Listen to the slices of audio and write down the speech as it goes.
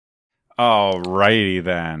Alrighty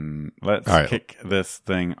then. Let's All right. kick this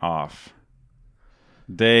thing off.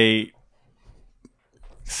 Day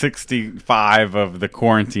 65 of the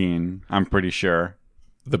quarantine, I'm pretty sure.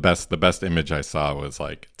 The best image I saw was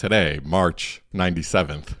like today, March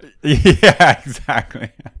 97th. Yeah,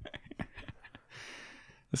 exactly.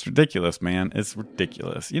 It's ridiculous, man. It's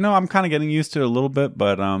ridiculous. I'm kind of getting used to it a little bit,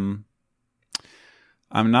 but I'm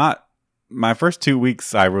not. My first 2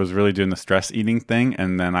 weeks, I was really doing the stress eating thing,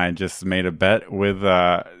 and then I just made a bet with,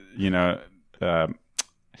 to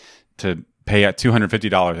pay at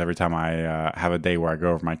 $250 every time I have a day where I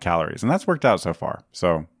go over my calories, and that's worked out so far.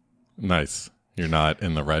 So Nice. You're not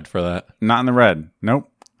in the red for that? not in the red. Nope.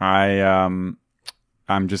 I'm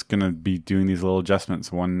just gonna be doing these little adjustments,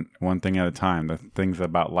 one thing at a time. The things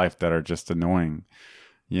about life that are just annoying,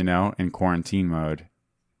 in quarantine mode.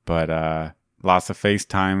 But lots of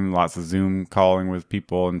FaceTime, lots of Zoom calling with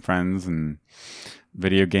people and friends, and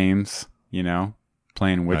video games.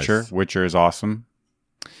 Playing Witcher. Nice. Witcher is awesome.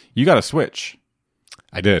 You got a Switch.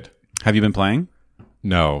 I did. Have you been playing?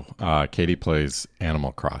 No. Katie plays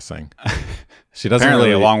Animal Crossing. She doesn't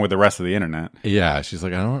Apparently, really, along with the rest of the internet. Yeah, she's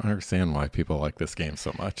like, I don't understand why people like this game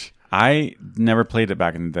so much. I never played it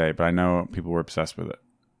back in the day, but I know people were obsessed with it.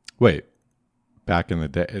 Wait, back in the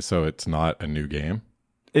day, so it's not a new game?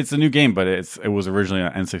 It's a new game, but it was originally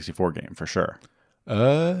an N64 game for sure.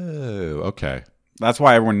 Oh, okay. That's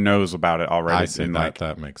why everyone knows about it already. I see And, that.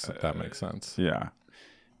 That makes sense. Yeah,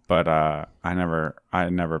 but I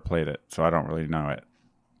never played it, so I don't really know it.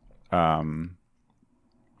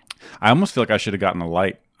 I almost feel like I should have gotten a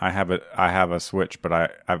light. I have a Switch, but I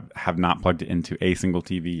have not plugged it into a single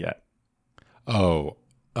TV yet. Oh,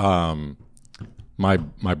 my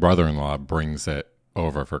brother-in-law brings it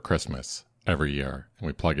over for Christmas every year, and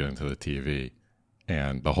we plug it into the TV,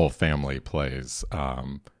 and the whole family plays.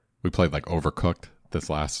 We played like Overcooked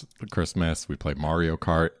this last Christmas. We played Mario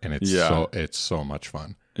Kart, and it's so much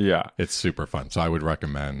fun. Yeah, It's super fun. So I would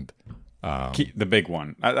recommend. the big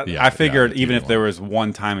one. Yeah, I figured the even TV if there was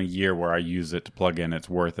one time a year where I use it to plug in, it's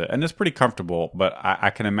worth it, and it's pretty comfortable. But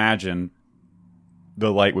I can imagine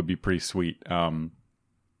the light would be pretty sweet. And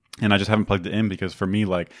I just haven't plugged it in because for me,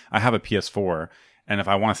 like, I have a PS4, and if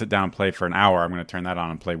I want to sit down and play for an hour, I'm going to turn that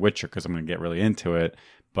on and play Witcher because I'm going to get really into it.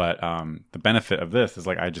 But the benefit of this is,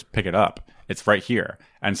 like, I just pick it up. It's right here.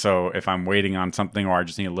 And so if I'm waiting on something or I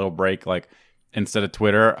just need a little break, like, instead of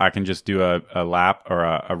Twitter, I can just do a lap or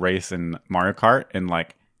a race in Mario Kart in,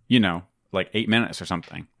 like 8 minutes or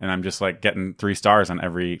something. And I'm just, like, getting 3 stars on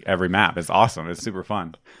every map. It's awesome. It's super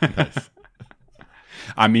fun. Nice.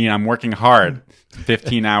 I mean, I'm working hard,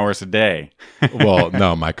 15 hours a day. Well,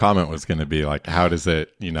 no, my comment was going to be like, how does it,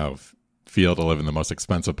 feel to live in the most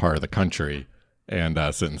expensive part of the country and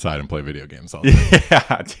sit inside and play video games all day?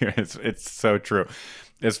 Yeah, dude, it's so true.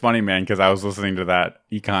 It's funny, man, because I was listening to that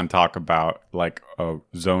Econ talk about like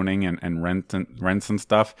zoning and rents and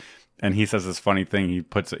stuff. And he says this funny thing.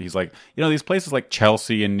 He's like, these places like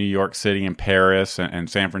Chelsea and New York City and Paris and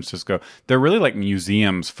San Francisco, they're really like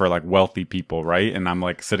museums for like wealthy people, right? And I'm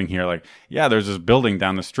like sitting here like, yeah, there's this building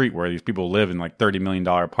down the street where these people live in like $30 million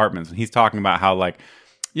apartments. And he's talking about how like,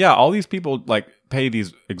 yeah, all these people like pay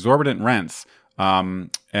these exorbitant rents. And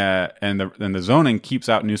the zoning keeps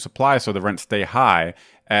out new supply, so the rents stay high.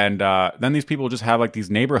 And then these people just have like these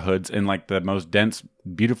neighborhoods in like the most dense,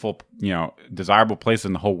 beautiful, desirable place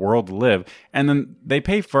in the whole world to live. And then they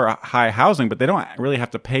pay for high housing, but they don't really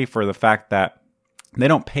have to pay for the fact that they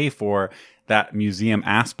don't pay for that museum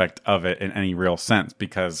aspect of it in any real sense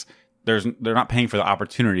because they're not paying for the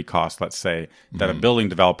opportunity cost, let's say, that a building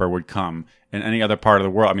developer would come in any other part of the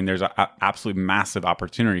world. I mean, there's an absolutely massive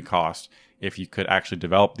opportunity cost if you could actually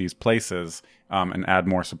develop these places and add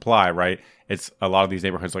more supply, right? It's a lot of these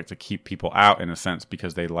neighborhoods like to keep people out in a sense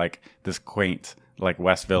because they like this quaint, like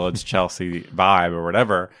West Village, Chelsea vibe or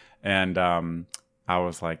whatever. And I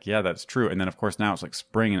was like, yeah, that's true. And then of course now it's like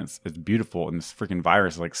spring and it's beautiful, and this freaking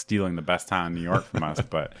virus is like stealing the best time in New York from us.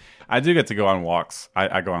 But I do get to go on walks.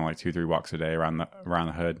 I go on like 2-3 walks a day around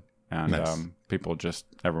the hood, and Nice.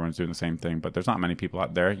 everyone's doing the same thing. But there's not many people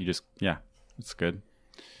out there. It's good.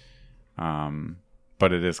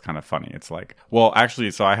 But it is kind of funny. It's like, well, actually,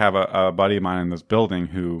 so I have a buddy of mine in this building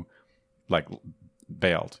who like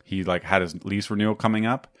bailed. He like had his lease renewal coming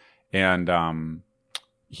up, and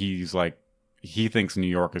he's like, he thinks New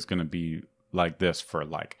York is going to be like this for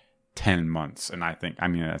like 10 months. And I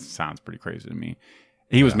mean, that sounds pretty crazy to me.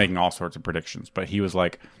 He was making all sorts of predictions, but he was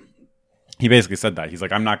like, he basically said that. He's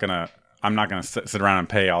like, I'm not going to sit around and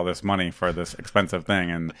pay all this money for this expensive thing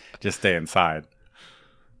and just stay inside.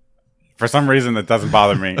 For some reason, that doesn't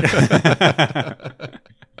bother me.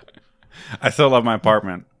 I still love my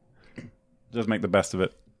apartment. Just make the best of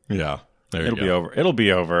it. Yeah. There you It'll go. be over. It'll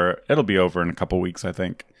be over. It'll be over in a couple weeks, I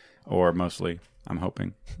think, or mostly. I'm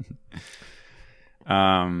hoping.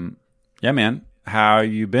 Yeah, man. How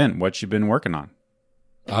you been? What you been working on?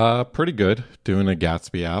 Pretty good. Doing a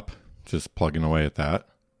Gatsby app, just plugging away at that.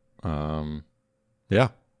 Yeah,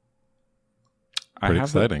 pretty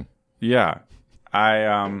exciting. Yeah,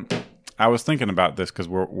 I was thinking about this because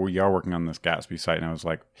we are working on this Gatsby site, and I was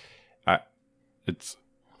like, it's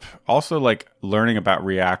also like learning about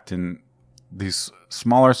React and these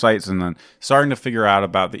smaller sites, and then starting to figure out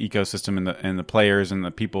about the ecosystem and the players and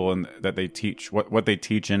the people and that they teach, what they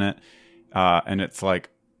teach in it, and it's like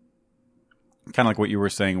kind of like what you were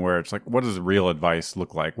saying, where it's like, what does real advice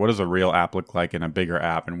look like? What does a real app look like in a bigger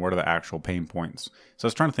app, and what are the actual pain points? So I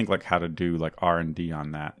was trying to think like how to do like R&D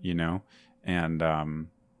on that, and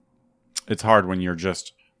it's hard when you're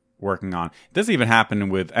just working on. It doesn't even happen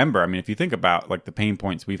with Ember. I mean, if you think about like the pain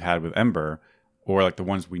points we've had with Ember, or like the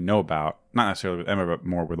ones we know about, not necessarily with Ember, but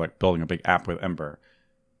more with like building a big app with Ember.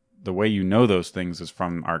 The way you know those things is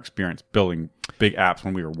from our experience building big apps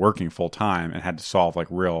when we were working full time and had to solve like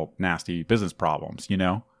real nasty business problems,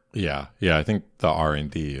 Yeah. I think the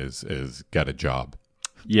R&D is get a job.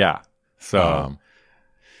 Yeah. So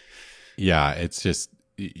yeah, it's just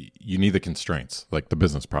you need the constraints, like the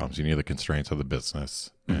business problems. You need the constraints of the business,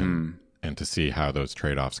 and to see how those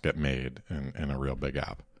trade-offs get made in a real big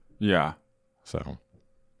app. Yeah. So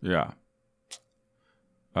yeah,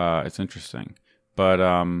 it's interesting, but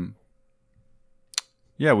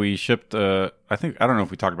yeah, we shipped. I don't know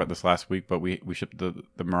if we talked about this last week, but we shipped the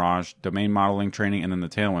Mirage domain modeling training, and then the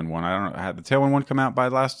Tailwind one. I don't know, had the Tailwind one come out by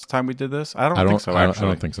last time we did this? I don't think so. Actually, I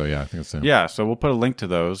don't think so. Yeah, I think it's yeah. So we'll put a link to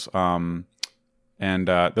those. And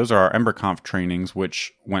those are our EmberConf trainings,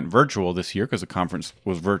 which went virtual this year because the conference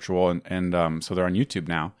was virtual, and so they're on YouTube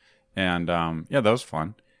now. And yeah, that was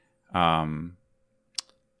fun. And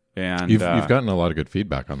you've gotten a lot of good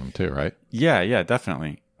feedback on them too, right? Yeah,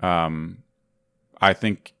 definitely. I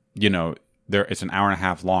think it's an hour and a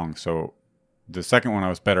half long, so the second one I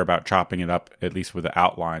was better about chopping it up, at least with the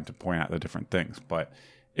outline to point out the different things. But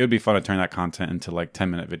it would be fun to turn that content into like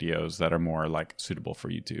 10-minute videos that are more like suitable for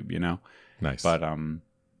YouTube, Nice. But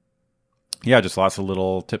yeah, just lots of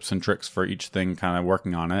little tips and tricks for each thing, kind of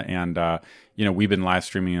working on it. And we've been live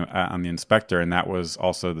streaming on the Inspector, and that was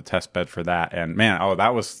also the test bed for that. And man,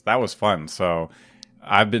 that was fun. So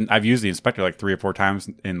I've used the Inspector like 3 or 4 times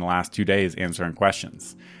in the last 2 days answering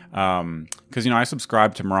questions. Because I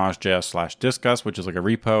subscribe to Mirage.js/Discuss, which is like a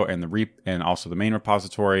repo, and also the main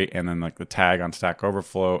repository, and then like the tag on Stack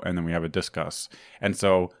Overflow, and then we have a Discuss. And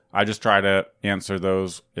so I just try to answer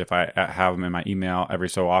those if I have them in my email every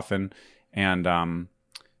so often. And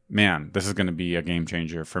man, this is going to be a game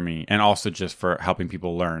changer for me, and also just for helping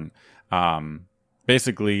people learn.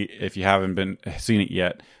 Basically, if you haven't seen it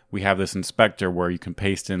yet, we have this inspector where you can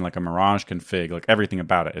paste in like a Mirage config, like everything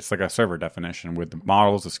about it. It's like a server definition with the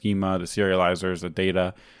models, the schema, the serializers, the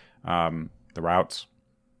data, the routes,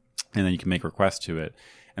 and then you can make requests to it.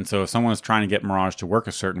 And so if someone is trying to get Mirage to work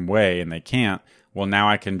a certain way and they can't, well, now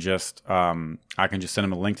I can just send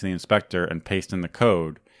them a link to the inspector and paste in the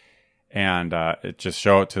code, and it just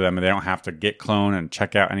show it to them, and they don't have to git clone and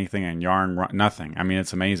check out anything and yarn nothing. I mean,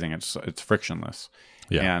 it's amazing. It's frictionless.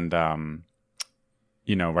 Yeah. And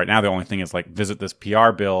right now the only thing is like visit this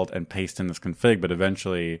PR build and paste in this config, but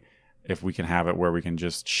eventually if we can have it where we can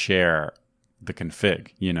just share the config,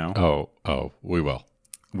 Oh, we will.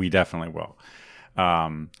 We definitely will.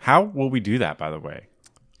 How will we do that, by the way?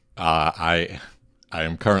 I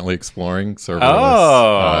am currently exploring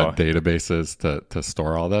serverless databases to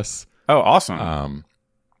store all this. Oh, awesome.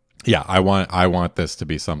 Yeah, I want this to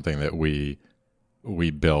be something that we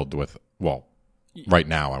build right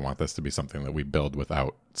now I want this to be something that we build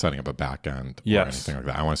without setting up a back end or anything like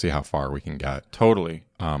that. I want to see how far we can get. Totally.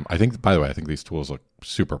 I think, by the way, I think these tools look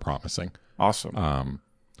super promising. Awesome.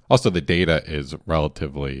 Also, the data is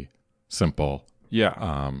relatively simple.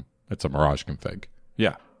 Yeah. It's a Mirage config.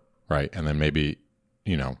 Yeah. Right. And then maybe,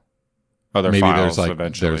 Other maybe files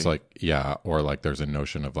there's there's a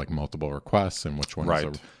notion of like multiple requests and which one right.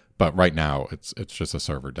 is but right now it's just a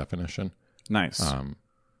server definition. Nice.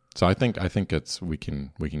 So I think we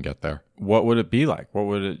can get there. What would it be like? What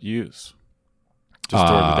would it use to store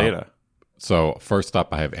the data? So first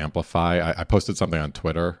up, I have Amplify. I posted something on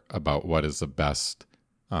Twitter about what is the best.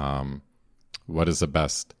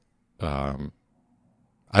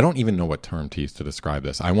 I don't even know what term to use to describe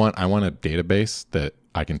this. I want a database that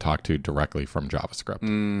I can talk to directly from JavaScript.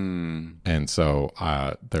 And so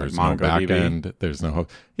there's like no backend. There's no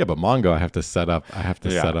but Mongo I have to set up.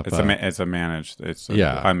 It's a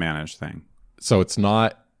unmanaged thing. So it's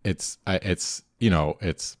not it's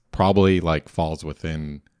it's probably like falls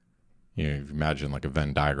within, if you imagine like a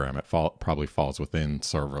Venn diagram, it probably falls within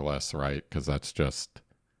serverless, right? Because that's just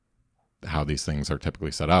how these things are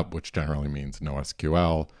typically set up, which generally means no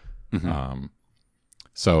SQL.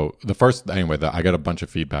 So the first, anyway, I got a bunch of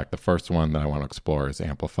feedback. The first one that I want to explore is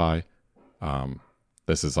Amplify.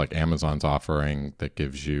 This is like Amazon's offering that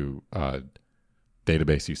gives you a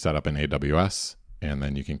database you set up in AWS, and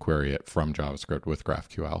then you can query it from JavaScript with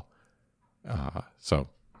GraphQL. So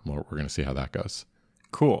we're going to see how that goes.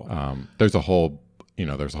 Cool. There's a whole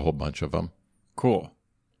bunch of them. Cool.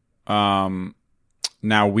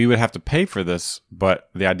 Now we would have to pay for this, but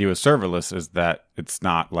the idea with serverless is that it's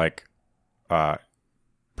not like,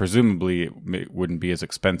 presumably it wouldn't be as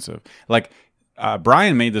expensive. Like,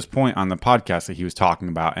 Brian made this point on the podcast that he was talking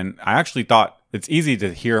about, and I actually thought it's easy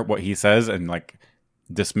to hear what he says and like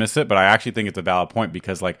dismiss it, but I actually think it's a valid point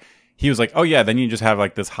because like he was like, oh yeah, then you just have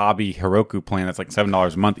like this hobby Heroku plan that's like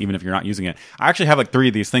 $7 a month, even if you're not using it. I actually have like 3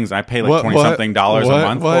 of these things and I pay like $20-something a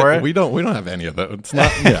month for it. We don't have any of that. It's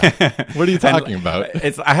not, yeah. What are you talking about?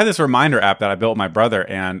 I had this reminder app that I built with my brother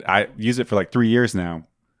and I use it for like 3 years now.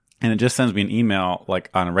 And it just sends me an email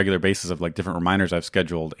like on a regular basis of like different reminders I've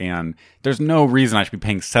scheduled. And there's no reason I should be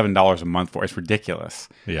paying $7 a month for it. It's ridiculous.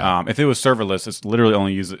 Yeah. If it was serverless, it's literally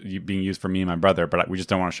only being used for me and my brother, but we just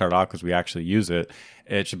don't want to shut it off because we actually use it.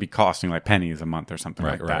 It should be costing like pennies a month or something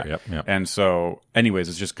like that. Yep. And so anyways,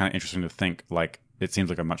 it's just kind of interesting to think like it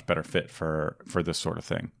seems like a much better fit for this sort of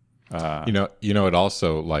thing. It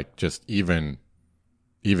also like just even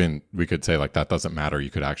we could say like that doesn't matter.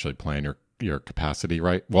 You could actually plan your capacity,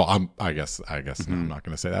 right? Well, I guess no, I'm not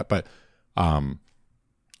going to say that, but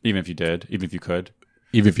even if you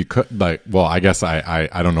could, like, well, I guess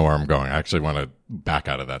I don't know where I'm going. I actually want to back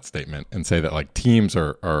out of that statement and say that like teams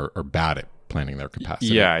are bad at planning their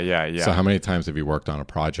capacity. Yeah. So how many times have you worked on a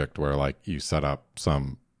project where like you set up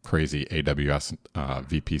some crazy AWS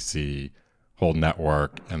VPC whole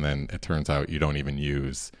network, and then it turns out you don't even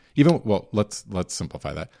use let's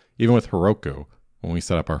simplify that. Even with Heroku, when we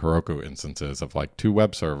set up our Heroku instances of like 2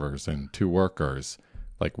 web servers and 2 workers,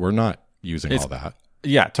 like we're not using all that.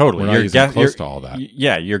 Yeah, totally. We're not using close to all that.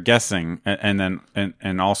 Yeah, you're guessing, and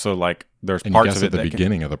then also like there's and parts you guess of it at the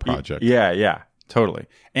beginning of the project. Yeah, totally.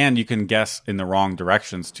 And you can guess in the wrong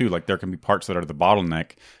directions too. Like there can be parts that are the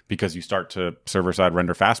bottleneck because you start to server side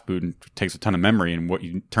render fast boot and it takes a ton of memory,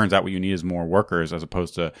 and turns out what you need is more workers as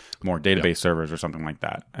opposed to more database servers or something like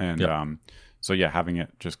that. And so yeah, having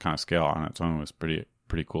it just kind of scale on its own was pretty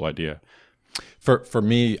cool idea. For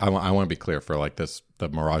me, I want to be clear for like the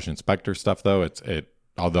Mirage Inspector stuff though.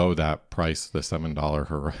 Although that price, the $7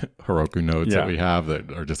 Heroku nodes that we have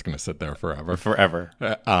that are just going to sit there forever.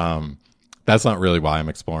 That's not really why I'm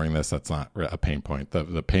exploring this. That's not a pain point.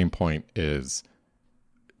 The pain point is,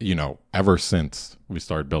 ever since we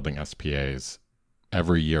started building SPAs,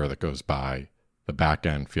 every year that goes by, the back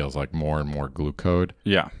end feels like more and more glue code.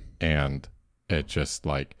 Yeah. And it just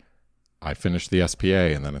like, I finished the SPA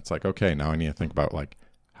and then it's like, okay, now I need to think about like,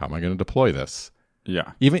 how am I going to deploy this?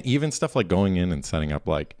 Yeah. Even stuff like going in and setting up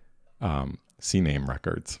like CNAME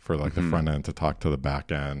records for like the front end to talk to the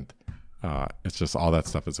back end. It's just all that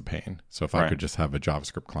stuff is a pain. So if I could just have a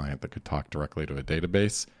JavaScript client that could talk directly to a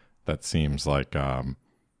database, that seems like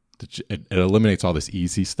it eliminates all this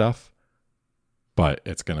easy stuff, but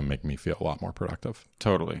it's going to make me feel a lot more productive.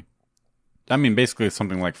 Totally. I mean, basically it's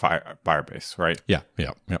something like Firebase, right? Yeah.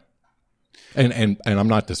 And I'm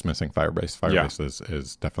not dismissing Firebase. Firebase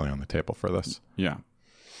is definitely on the table for this. Yeah.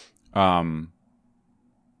 I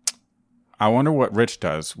wonder what Rich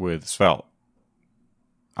does with Svelte.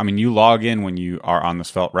 I mean, you log in when you are on the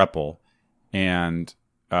Svelte REPL, and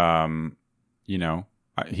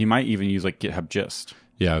he might even use like GitHub Gist.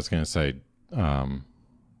 Yeah, I was gonna say,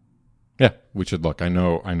 we should look. I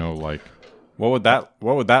know. Like, what would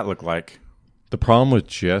that look like? The problem with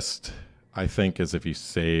Gist, I think, is if you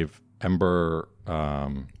save Ember,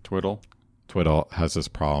 Twiddle has this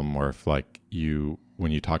problem where if like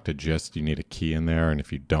when you talk to Gist, you need a key in there, and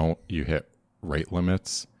if you don't, you hit rate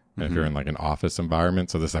limits. And if you're in like an office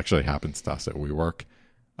environment, so this actually happens to us at WeWork,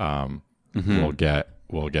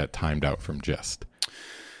 we'll get timed out from Gist.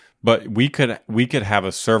 But we could have a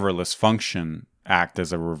serverless function act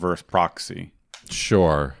as a reverse proxy.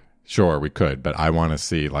 Sure, we could, but I want to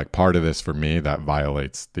see like part of this for me that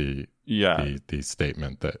violates the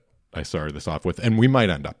statement that I started this off with, and we might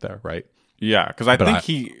end up there, right? Yeah, because I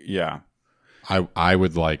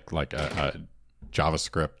would like a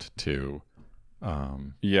JavaScript to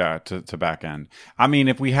to back end. I mean,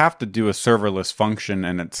 if we have to do a serverless function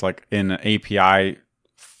and it's like in an API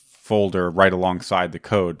folder right alongside the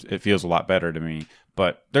code, it feels a lot better to me.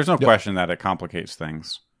 But there's no question that it complicates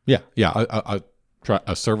things. Yeah. A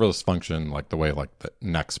serverless function, like the way like the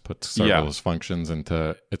Next puts serverless functions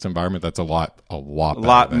into its environment, that's a lot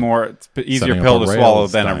more. It's easier pill to swallow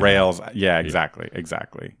than a Rails. Yeah, exactly.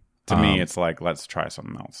 To me, it's like, let's try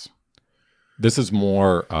something else. This is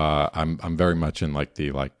more. I'm very much in like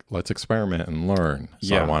let's experiment and learn.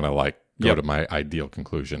 So I want to like go to my ideal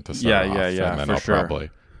conclusion to start off, and then I'll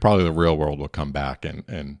probably the real world will come back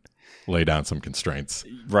and lay down some constraints.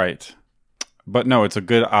 Right. But no, it's a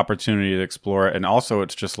good opportunity to explore it. And also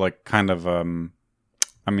it's just like kind of, I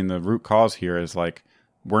mean, the root cause here is like,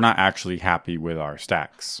 we're not actually happy with our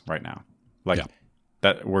stacks right now. Like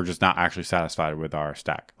that we're just not actually satisfied with our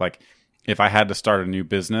stack. Like if I had to start a new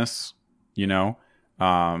business, you know,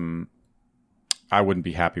 I wouldn't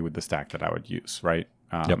be happy with the stack that I would use. Right.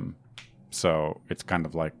 So it's kind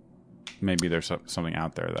of like, maybe there's something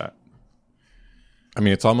out there that, I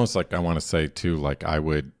mean, it's almost like I want to say too, like I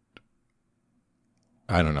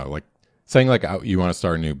don't know, like saying like you want to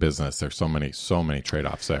start a new business. There's so many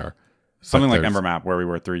trade-offs there. Something like Ember Map, where we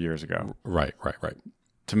were 3 years ago. Right.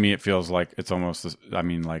 To me, it feels like it's almost, I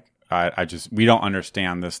mean, like we don't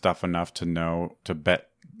understand this stuff enough to know to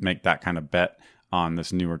make that kind of bet on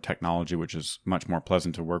this newer technology, which is much more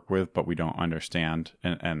pleasant to work with, but we don't understand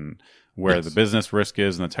and where the business risk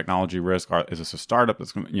is and the technology risk. Is this a startup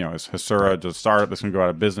that's going to, you know, is Hasura a startup that's going to go out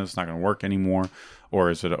of business, it's not going to work anymore?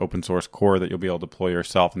 Or is it an open source core that you'll be able to deploy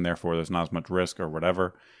yourself and therefore there's not as much risk or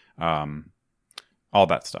whatever? All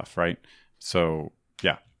that stuff, right? So,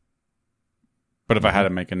 yeah. But if I had to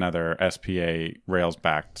make another SPA Rails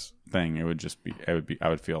backed thing, I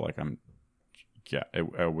would feel like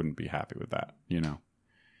I wouldn't be happy with that, you know?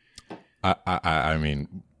 I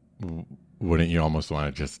mean, wouldn't you almost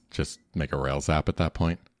want to just make a Rails app at that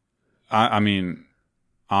point? I mean,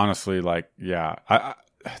 honestly, like, yeah,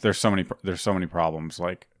 there's so many problems.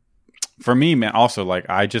 Like for me, man, also like,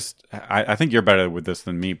 I think you're better with this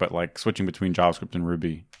than me, but like switching between JavaScript and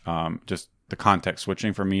Ruby, just the context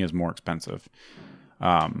switching for me is more expensive,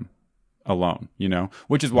 alone, you know,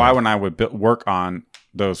 which is why when I would work on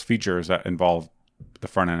those features that involve the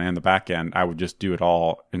front end and the back end, I would just do it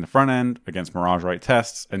all in the front end against Mirage Write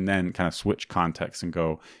tests and then kind of switch context and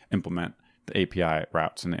go implement the API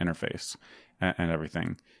routes and the interface and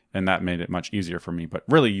everything. And that made it much easier for me. But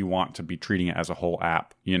really, you want to be treating it as a whole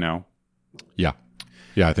app, you know? Yeah.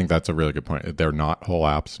 Yeah, I think that's a really good point. They're not whole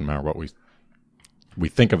apps, no matter what we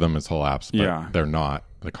think of them as whole apps, but they're not.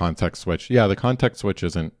 The context switch, the context switch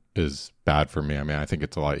is bad for me. I mean, I think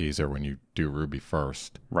it's a lot easier when you do Ruby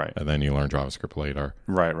first, right, and then you learn JavaScript later.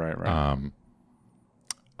 Right.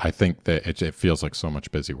 I think that it feels like so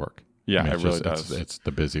much busy work. Yeah, I mean, it really does. It's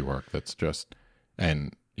the busy work that's just,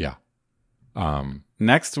 and yeah.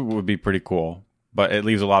 Next would be pretty cool, but it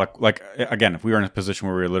leaves a lot of, like, again, if we were in a position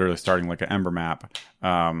where we were literally starting like an Ember Map,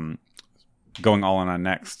 going all in on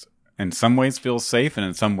Next, in some ways feels safe and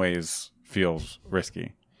in some ways feels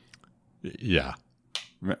risky. Yeah.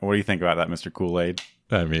 What do you think about that, Mr. Kool-Aid?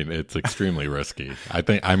 I mean, it's extremely risky.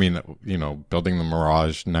 I mean, you know, building the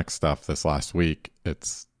Mirage Next stuff this last week,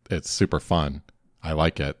 it's super fun. I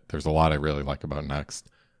like it. There's a lot I really like about Next,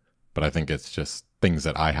 but I think it's just things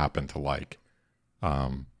that I happen to like.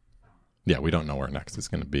 We don't know where Next is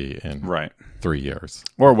going to be in 3 years.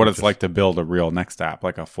 Or what it's like to build a real Next app,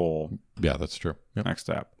 like a full that's true. Yep. Next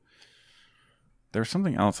app. There's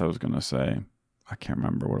something else I was going to say. I can't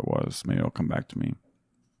remember what it was. Maybe it'll come back to me.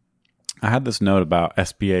 I had this note about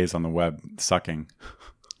SPAs on the web sucking.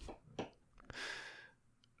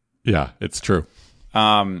 Yeah, it's true.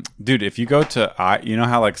 Dude, if you go to, you know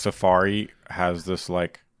how like Safari has this,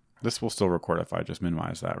 like, this will still record if I just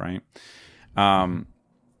minimize that, right?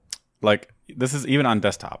 Like this is even on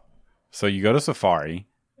desktop. So you go to Safari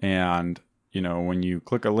and, you know, when you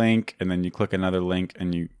click a link and then you click another link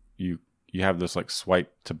and you have this like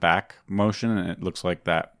swipe to back motion and it looks like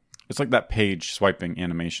that. It's like that page swiping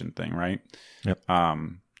animation thing, right? Yep.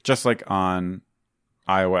 Just like on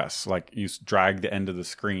iOS, like you drag the end of the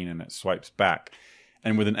screen and it swipes back.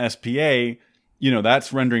 And with an SPA, you know,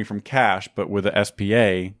 that's rendering from cache, but with a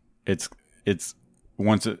SPA, it's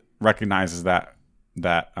once it recognizes that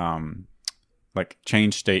like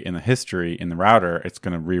change state in the history in the router, it's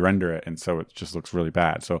going to re-render it, and so it just looks really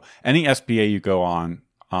bad. So any SPA you go on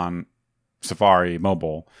Safari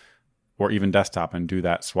mobile or even desktop and do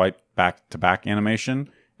that swipe back to back animation,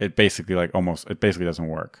 it basically doesn't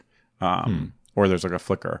work. Or there's like a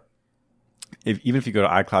flicker. even if you go to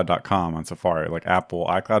iCloud.com on Safari, like Apple,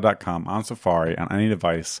 iCloud.com on Safari on any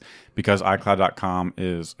device, because iCloud.com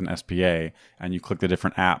is an SPA, and you click the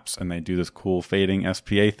different apps and they do this cool fading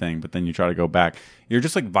SPA thing, but then you try to go back, you're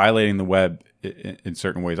just like violating the web in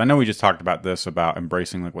certain ways. I know we just talked about this, about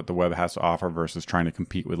embracing like what the web has to offer versus trying to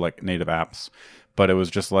compete with like native apps. But it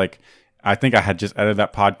was just like, I think I had just edited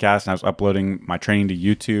that podcast and I was uploading my training to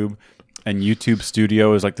YouTube, and YouTube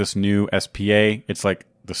Studio is like this new SPA. It's like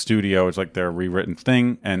the studio is like their rewritten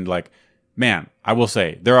thing. And like, man, I will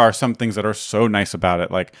say there are some things that are so nice about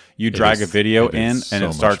it. Like you drag a video in and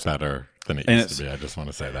it starts better than it used to be. I just want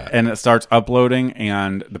to say that. And it starts uploading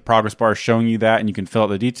and the progress bar is showing you that, and you can fill out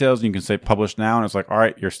the details and you can say publish now. And it's like, all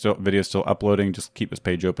right, your video is still uploading. Just keep this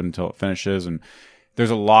page open until it finishes. And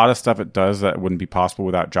there's a lot of stuff it does that wouldn't be possible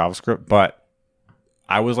without JavaScript. But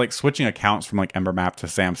I was like switching accounts from like EmberMap to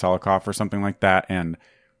Sam Selikoff or something like that. And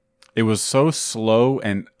it was so slow,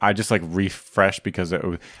 and I just like refreshed because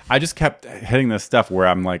I just kept hitting this stuff where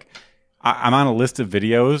I'm like, I'm on a list of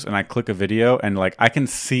videos and I click a video and like I can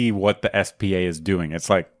see what the SPA is doing. It's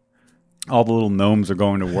like all the little gnomes are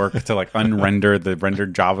going to work to like unrender the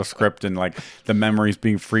rendered JavaScript, and like the memory's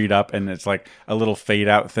being freed up, and it's like a little fade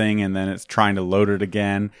out thing, and then it's trying to load it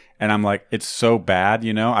again. And I'm like, it's so bad,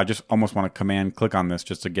 you know, I just almost want to command click on this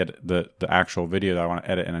just to get the actual video that I want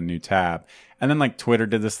to edit in a new tab. And then like Twitter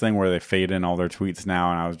did this thing where they fade in all their tweets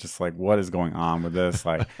now, and I was just like, what is going on with this?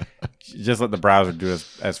 Like, just let the browser do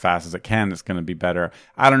as fast as it can. It's going to be better.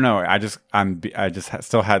 I don't know. I just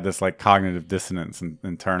still had this like cognitive dissonance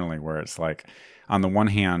internally, where it's like, on the one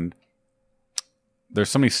hand,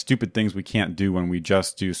 there's so many stupid things we can't do when we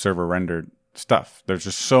just do server rendered stuff. There's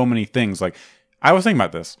just so many things. Like, I was thinking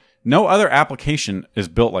about this. No other application is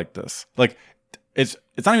built like this. Like, it's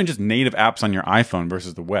not even just native apps on your iPhone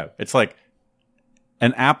versus the web. It's like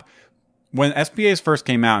an app. When SPAs first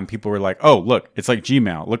came out and people were like, oh, look, it's like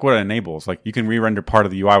Gmail. Look what it enables. Like, you can re-render part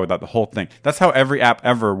of the UI without the whole thing. That's how every app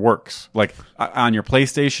ever works. Like, on your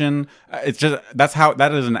PlayStation, it's just,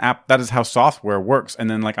 that is an app, that is how software works. And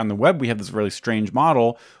then like on the web, we have this really strange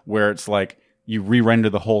model where it's like you re-render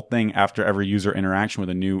the whole thing after every user interaction with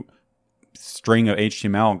a new string of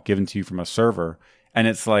HTML given to you from a server. And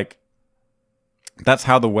it's like, that's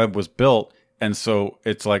how the web was built. And so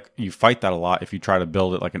it's like you fight that a lot if you try to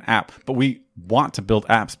build it like an app. But we want to build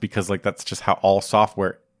apps because like that's just how all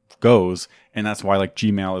software goes. And that's why like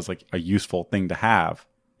Gmail is like a useful thing to have.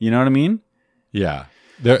 You know what I mean? Yeah.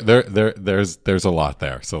 There's a lot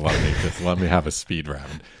there. So let me have a speed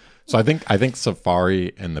round. So I think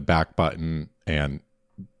Safari and the back button, and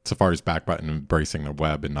Safari's back button embracing the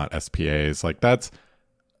web and not SPAs, like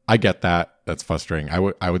I get that. That's frustrating. I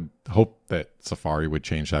would hope that Safari would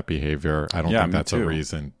change that behavior. I don't think that's a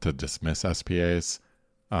reason to dismiss SPAs.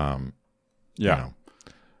 You know,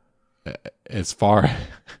 as far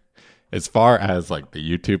as like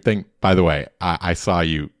the YouTube thing, by the way, I saw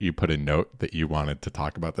you put a note that you wanted to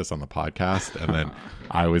talk about this on the podcast, and then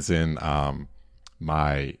I was in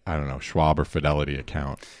my, I don't know, Schwab or Fidelity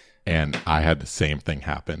account, and I had the same thing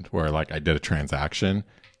happen where like I did a transaction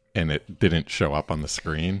and it didn't show up on the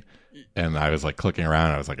screen. And I was like clicking around.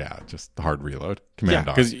 And I was like, yeah, just hard reload. Command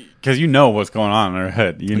R. Because you know what's going on in our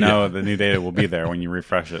head. You know the new data will be there when you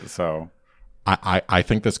refresh it. So I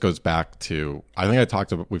think this goes back to, I think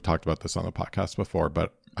we've talked about this on the podcast before,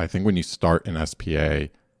 but I think when you start an SPA,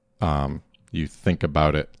 you think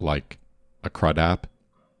about it like a CRUD app.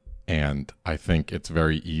 And I think it's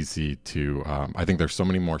very easy to, I think there's so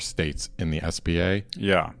many more states in the SPA.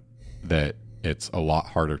 Yeah. That it's a lot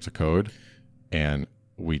harder to code. And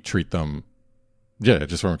we treat them,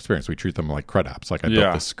 just from experience, we treat them like CRUD apps. Like I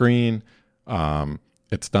built the screen,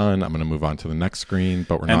 it's done. I'm going to move on to the next screen,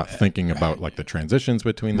 but we're not thinking about like the transitions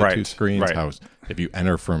between the two screens. Right. How if you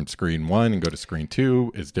enter from screen 1 and go to screen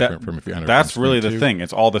 2 is different from if you enter. That's from really screen the 2. thing.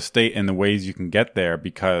 It's all the state and the ways you can get there,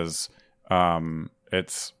 because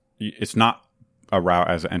it's not a route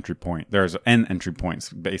as an entry point. There's n entry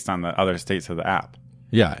points based on the other states of the app.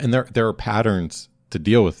 Yeah, and there are patterns to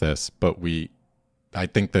deal with this, but I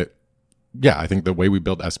think the way we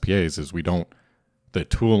build SPAs is the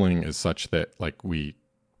tooling is such that like we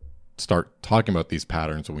start talking about these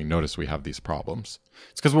patterns when we notice we have these problems.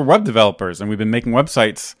 It's because we're web developers and we've been making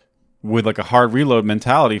websites with like a hard reload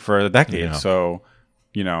mentality for a decade. Yeah. So,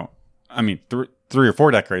 you know, I mean, 3 or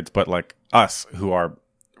 4 decades, but like us who are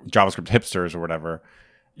JavaScript hipsters or whatever,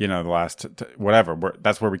 you know, the last whatever,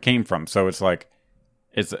 that's where we came from. So it's like,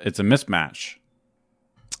 it's a mismatch.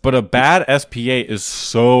 But a bad SPA is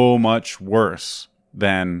so much worse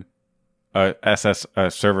than a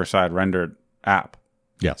server-side rendered app.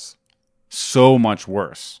 Yes. So much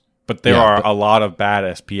worse. But there are a lot of bad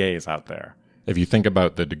SPAs out there. if you think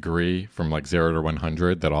about the degree from like 0 to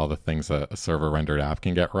 100 that all the things that a server rendered app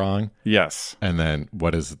can get wrong, Yes. and then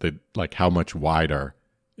what is the like how much wider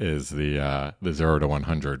is the 0 to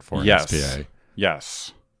 100 for an Yes. SPA?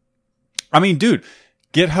 Yes. I mean, dude,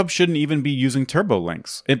 GitHub shouldn't even be using turbo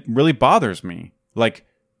links. It really bothers me. Like,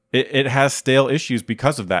 it has stale issues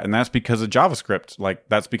because of that. And that's because of JavaScript. Like,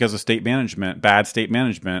 that's because of bad state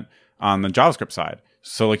management on the JavaScript side.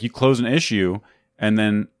 So, like, you close an issue, and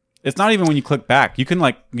then it's not even when you click back. You can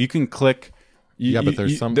click. But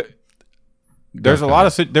there's some. There's a lot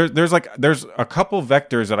of there's a couple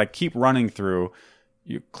vectors that I keep running through.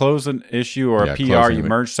 You close an issue or a PR, you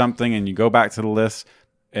merge something, and you go back to the list.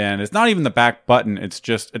 And it's not even the back button. It's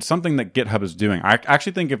something that GitHub is doing. I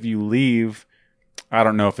actually think if you leave, I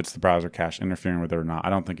don't know if it's the browser cache interfering with it or not. I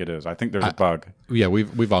don't think it is. I think there's a bug. Yeah,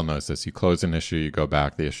 we've all noticed this. You close an issue, you go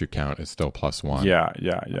back, the issue count is still +1. Yeah.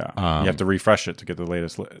 You have to refresh it to get the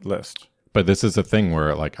latest list. But this is a thing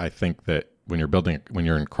where, like, I think that when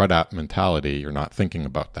you're in CRUD app mentality, you're not thinking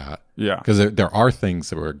about that. Yeah. Because there are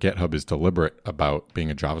things where GitHub is deliberate about being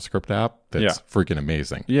a JavaScript app that's freaking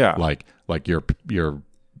amazing. Yeah. Like your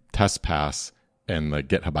test pass and the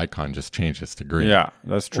GitHub icon just changes to green. Yeah,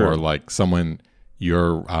 that's true. Or like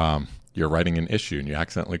you're writing an issue and you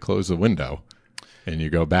accidentally close the window and you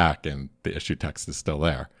go back and the issue text is still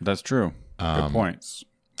there. That's true. Good points.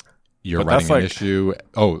 You're writing an issue.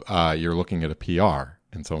 You're looking at a PR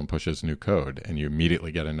and someone pushes new code and you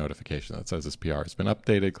immediately get a notification that says this PR has been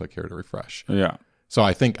updated. Click here to refresh. Yeah. So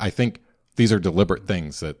I think these are deliberate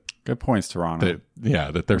things that. Good points, Toronto.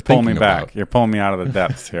 That they're pulling thinking me back. about. You're pulling me out of the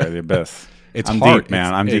depths here, the abyss. I'm hard. Deep,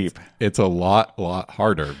 man. I'm deep. It's a lot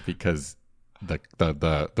harder because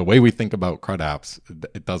the way we think about CRUD apps,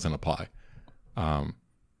 it doesn't apply. Well,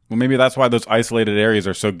 maybe that's why those isolated areas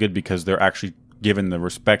are so good, because they're actually given the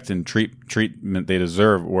respect and treatment they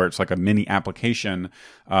deserve, where it's like a mini application,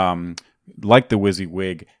 like the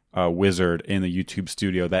WYSIWYG wizard in the YouTube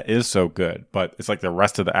Studio that is so good, but it's like the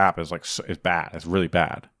rest of the app is bad. It's really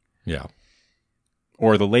bad. Yeah.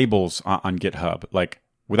 Or the labels on GitHub, like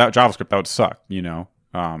without JavaScript, that would suck.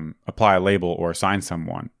 Apply a label or assign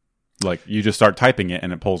someone. Like you just start typing it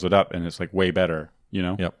and it pulls it up and it's like way better.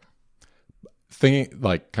 Yep. Thinking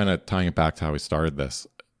like kind of tying it back to how we started this.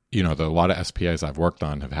 A lot of SPAs I've worked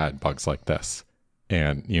on have had bugs like this,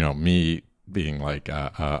 and me being like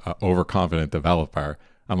a overconfident developer,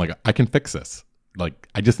 I'm like, I can fix this. Like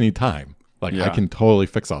I just need time. Like I can totally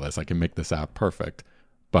fix all this. I can make this app perfect.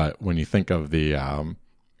 But when you think of the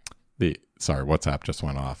sorry, WhatsApp just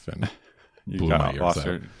went off and blew my ears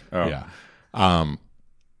out. Oh.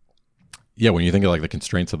 Yeah. When you think of like the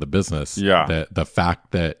constraints of the business, the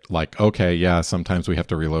fact that like, okay, sometimes we have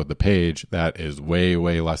to reload the page, that is way,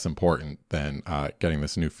 way less important than getting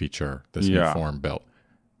this new feature, this new form built.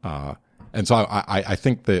 And so I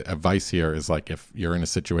think the advice here is like, if you're in a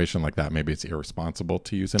situation like that, maybe it's irresponsible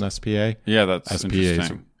to use an SPA. Yeah, that's SPAs,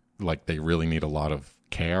 interesting. Like they really need a lot of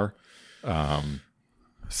care.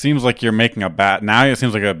 Seems like you're making it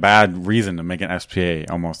seems like a bad reason to make an SPA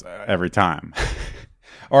almost every time.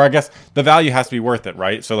 Or I guess the value has to be worth it,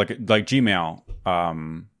 right? So like Gmail,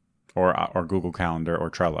 or Google Calendar or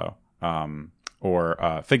Trello, or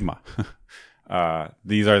Figma.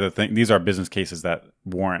 These are business cases that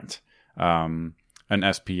warrant an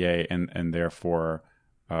SPA and therefore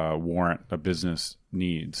warrant a business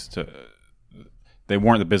needs to. They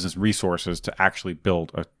warrant the business resources to actually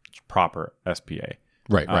build a proper SPA.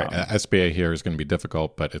 Right. SPA here is going to be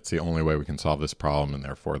difficult, but it's the only way we can solve this problem, and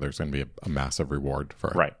therefore there's going to be a massive reward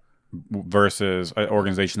for it. Right. Versus an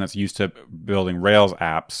organization that's used to building Rails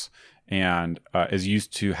apps and is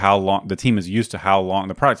used to how long the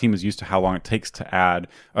product team is used to how long it takes to add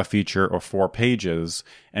a feature or 4 pages,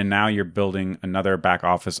 and now you're building another back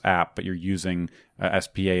office app, but you're using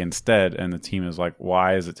SPA instead, and the team is like,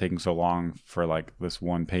 why is it taking so long for like this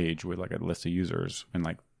one page with like a list of users and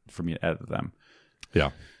like for me to edit them?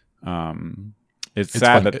 Yeah. It's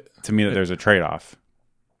sad to me that there's a trade-off.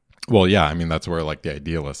 Well, yeah, I mean, that's where like the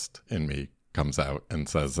idealist in me comes out and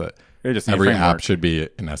says that just every app should be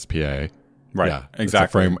an SPA. Right. Yeah,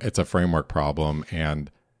 exactly. It's a framework problem. And,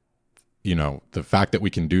 the fact that we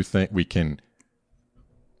can do things,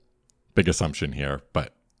 big assumption here,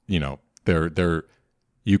 but,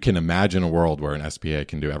 you can imagine a world where an SPA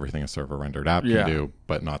can do everything a server rendered app can do,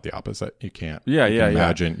 but not the opposite. You can't.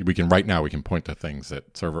 Imagine we can right now. We can point to things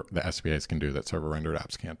that the SPAs can do that server rendered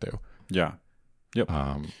apps can't do. Yeah. Yep.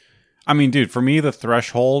 I mean, dude, for me, the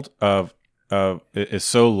threshold of is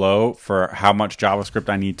so low for how much JavaScript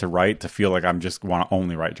I need to write to feel like I'm just want to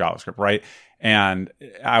only write JavaScript, right? And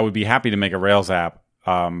I would be happy to make a Rails app,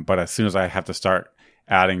 but as soon as I have to start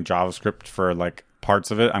adding JavaScript for like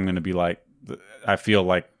parts of it, I'm going to be like, I feel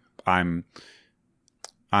like I'm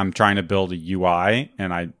trying to build a UI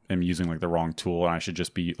and I am using like the wrong tool, and I should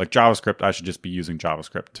just be like JavaScript. I should just be using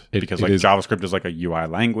JavaScript because JavaScript is like a UI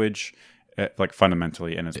language, like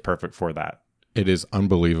fundamentally, and it's perfect for that. It is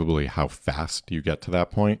unbelievably how fast you get to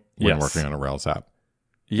that point when working on a Rails app.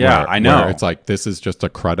 Yeah, I know. Where it's like, this is just a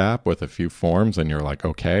CRUD app with a few forms, and you're like,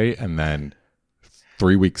 okay. And then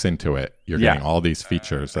 3 weeks into it, you're getting all these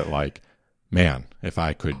features that like, man, if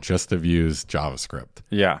I could just have used JavaScript,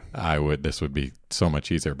 this would be so much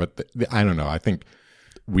easier. But I don't know. I think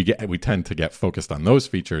we tend to get focused on those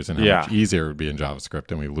features and how much easier it would be in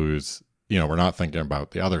JavaScript, and we lose, we're not thinking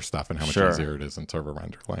about the other stuff and how much easier it is in server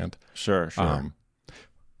render land. Sure.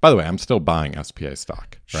 By the way, I'm still buying SPA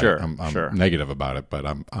stock. Right? Sure. I'm negative about it, but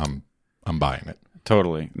I'm buying it.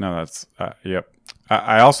 Totally. No, that's yep.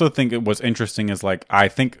 I also think what's interesting is like, I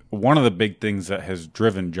think one of the big things that has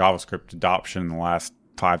driven JavaScript adoption in the last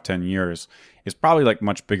 5-10 years is probably like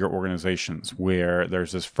much bigger organizations where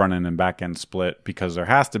there's this front end and back end split, because there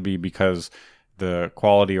has to be, because the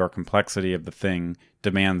quality or complexity of the thing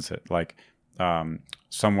demands it. Like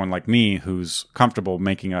someone like me who's comfortable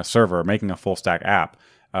making a server, making a full stack app,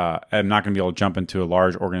 I'm not going to be able to jump into a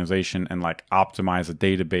large organization and like optimize a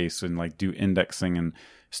database and like do indexing and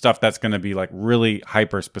stuff that's going to be like really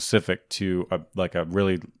hyper specific to a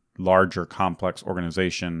really larger complex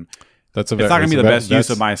organization. It's not going to be the best use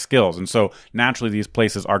of my skills, and so naturally these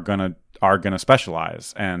places are gonna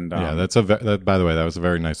specialize. And by the way, that was a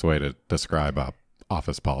very nice way to describe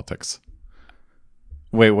office politics.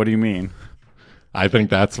 Wait, what do you mean? I think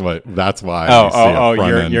that's why.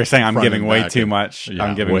 You're saying I'm giving way too much. Yeah,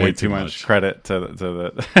 I'm giving way too much credit to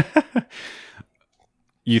the.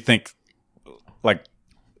 You think, like,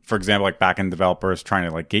 for example, like backend developers trying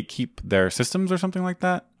to like gatekeep their systems or something like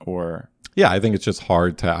that, or I think it's just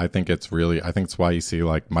hard to. I think it's why you see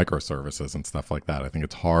like microservices and stuff like that. I think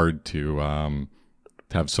it's hard to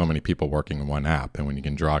have so many people working in one app, and when you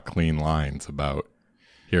can draw clean lines about,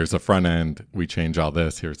 here's the front end, we change all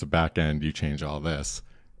this. Here's the back end, you change all this.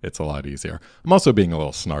 It's a lot easier. I'm also being a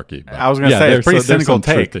little snarky. But I was going to say, it's pretty cynical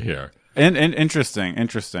take to hear. And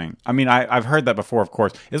interesting. I mean, I've heard that before, of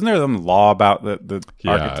course. Isn't there some law about the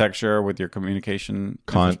architecture with your communication?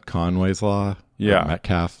 Conway's law? Yeah.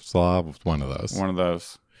 Metcalfe's law? One of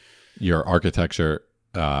those. Your architecture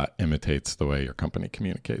imitates the way your company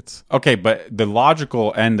communicates. Okay, but the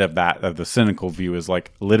logical end of that, of the cynical view, is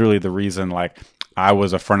like literally the reason like I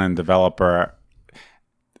was a front end developer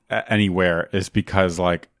anywhere is because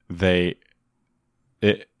like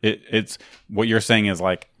it's what you're saying is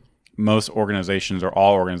like most organizations or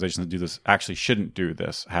all organizations that do this actually shouldn't do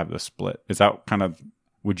this, have this split. Is that kind of,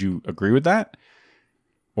 would you agree with that?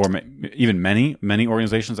 Or even many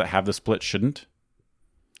organizations that have the split shouldn't?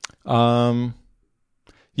 Yeah.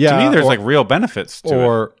 To me, there's like real benefits to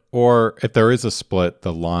it. Or if there is a split,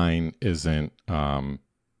 the line isn't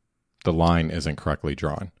correctly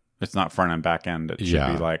drawn. It's not front end, back end. It should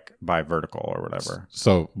be like by vertical or whatever.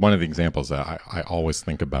 So one of the examples that I always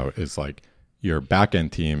think about is like your back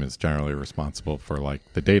end team is generally responsible for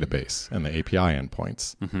like the database and the API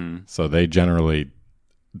endpoints. Mm-hmm. So they generally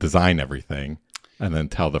design everything and then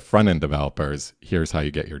tell the front end developers, here's how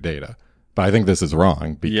you get your data. But I think this is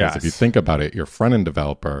wrong, because if you think about it, your front end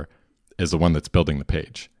developer is the one that's building the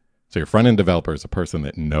page. So your front end developer is a person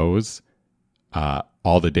that knows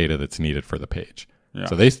all the data that's needed for the page. Yeah.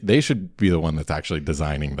 So they should be the one that's actually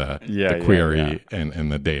designing the query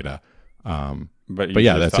and the data. But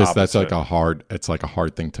that's like a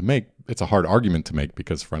hard thing to make. It's a hard argument to make,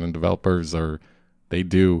 because front end developers they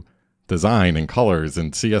do design and colors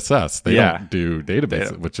and CSS. They don't do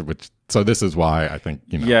database, which so this is why I think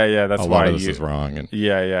that's a why lot of this is wrong. And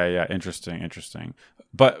interesting.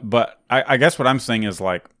 But I guess what I'm saying is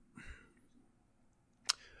like,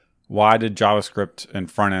 why did JavaScript and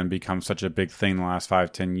front end become such a big thing in the last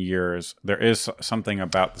 5-10 years? There is something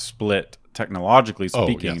about the split, technologically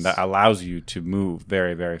speaking, that allows you to move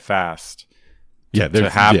very, very fast. To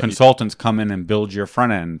have consultants come in and build your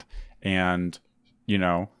front end and,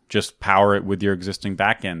 just power it with your existing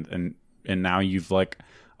back end. And now you've like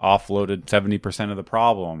offloaded 70% of the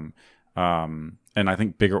problem. And I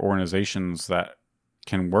think bigger organizations that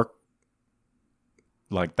can work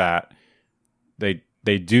like that,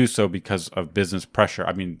 they do so because of business pressure.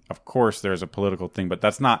 I mean, of course, there's a political thing, but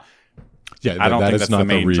that's not. I don't think that's the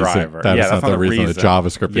main driver. That's not the reason that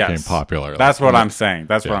JavaScript became popular. That's what I'm saying.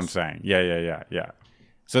 That's what I'm saying. Yeah.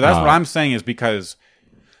 So that's what I'm saying, is because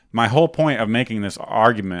my whole point of making this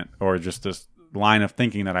argument, or just this line of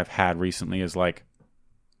thinking that I've had recently, is like,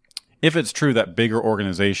 if it's true that bigger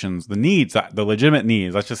organizations, the legitimate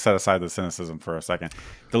needs, let's just set aside the cynicism for a second.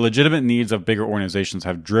 The legitimate needs of bigger organizations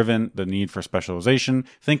have driven the need for specialization.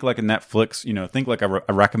 Think like a Netflix, think like a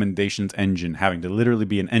recommendations engine, having to literally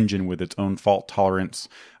be an engine with its own fault tolerance,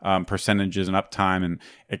 percentages and uptime. And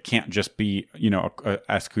it can't just be, a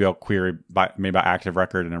SQL query made by Active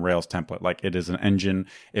Record in a Rails template. Like, it is an engine.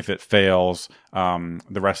 If it fails,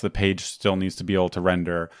 the rest of the page still needs to be able to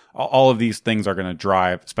render. All of these things are going to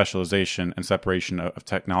drive specialization and separation of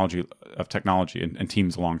technology and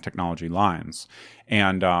teams along technology lines.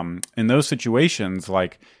 And in those situations,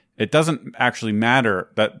 like, it doesn't actually matter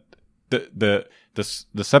that the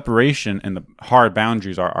separation and the hard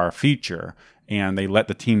boundaries are a feature, and they let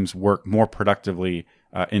the teams work more productively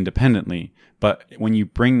independently. But when you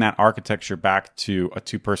bring that architecture back to a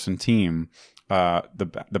two-person team,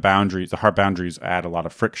 the hard boundaries add a lot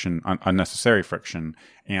of friction, unnecessary friction,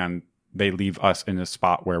 and they leave us in a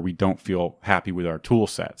spot where we don't feel happy with our tool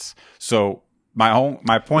sets. So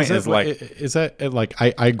my point is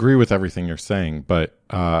I agree with everything you're saying, but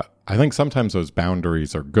I think sometimes those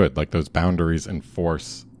boundaries are good. Like, those boundaries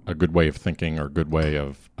enforce a good way of thinking, or a good way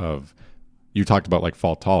of you talked about, like,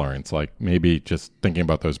 fault tolerance. Like, maybe just thinking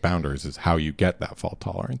about those boundaries is how you get that fault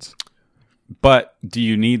tolerance. But do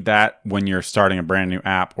you need that when you're starting a brand new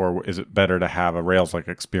app, or is it better to have a Rails-like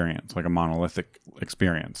experience, like a monolithic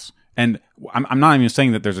experience? And I'm not even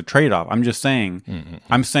saying that there's a trade-off. I'm just saying,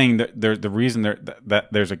 I'm saying that the reason that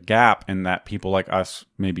there's a gap in that people like us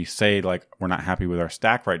maybe say, like, we're not happy with our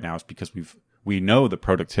stack right now, is because we know the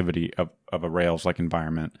productivity of a Rails-like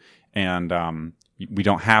environment, and we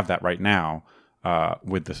don't have that right now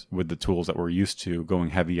with the tools that we're used to going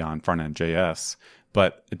heavy on front-end JS.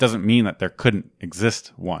 But it doesn't mean that there couldn't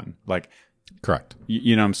exist one. Like, correct.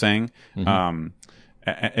 You know what I'm saying? Mm-hmm.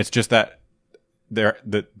 It's just that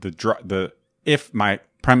if my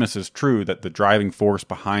premise is true, that the driving force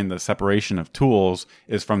behind the separation of tools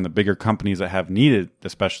is from the bigger companies that have needed the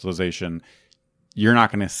specialization, you're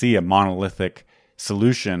not going to see a monolithic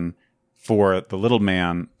solution for the little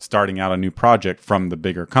man starting out a new project from the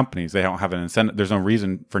bigger companies. They don't have an incentive. There's no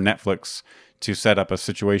reason for Netflix to set up a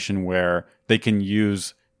situation where they can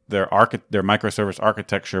use their microservice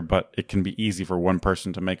architecture, but it can be easy for one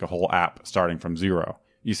person to make a whole app starting from zero.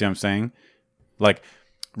 You see what I'm saying? Like,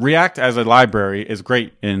 React as a library is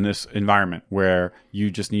great in this environment where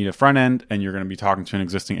you just need a front end and you're going to be talking to an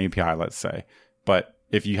existing API, let's say. But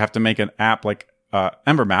if you have to make an app like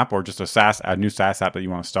Ember Map, or just a new SaaS app that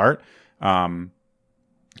you want to start,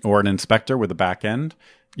 or an inspector with a back end,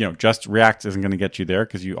 just React isn't going to get you there,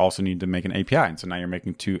 because you also need to make an API. And so now you're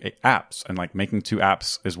making two apps, and like, making two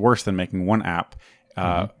apps is worse than making one app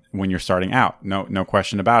when you're starting out. No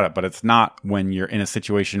question about it. But it's not when you're in a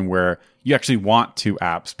situation where you actually want two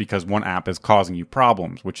apps because one app is causing you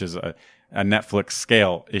problems, which is a Netflix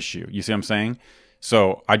scale issue. You see what I'm saying?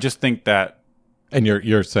 So I just think that. And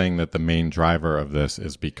you're saying that the main driver of this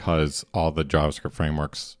is because all the JavaScript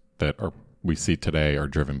frameworks that we see today are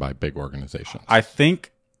driven by big organizations. I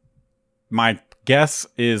think my guess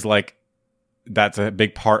is, like, that's a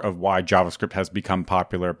big part of why JavaScript has become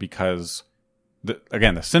popular, because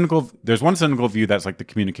there's one cynical view that's like the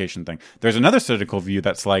communication thing. There's another cynical view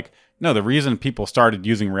that's like, no, the reason people started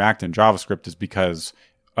using React and JavaScript is because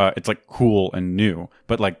it's like cool and new.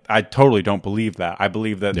 But like, I totally don't believe that. I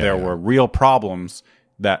believe that there were real problems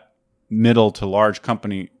that middle to large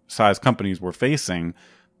size companies were facing,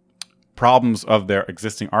 problems of their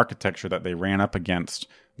existing architecture that they ran up against,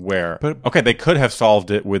 where, they could have solved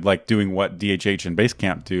it with like doing what DHH and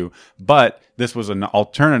Basecamp do, but this was an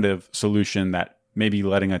alternative solution that maybe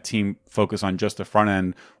letting a team focus on just the front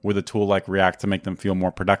end with a tool like React to make them feel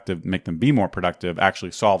more productive, make them be more productive,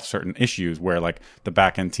 actually solve certain issues where, like, the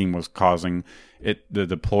back end team was causing it, the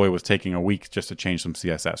deploy was taking a week just to change some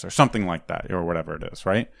CSS or something like that, or whatever it is,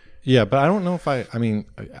 right? Yeah, but I don't know if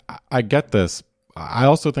I get this. I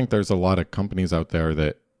also think there's a lot of companies out there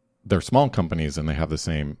that they're small companies and they have the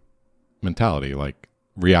same mentality. Like,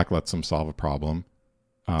 React lets them solve a problem.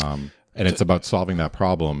 And it's about solving that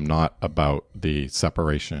problem, not about the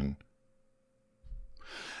separation.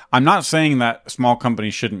 I'm not saying that small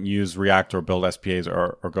companies shouldn't use React or build SPAs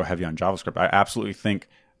or go heavy on JavaScript. I absolutely think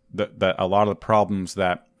that a lot of the problems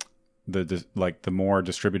that the more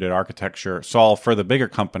distributed architecture solve for the bigger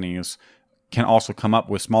companies can also come up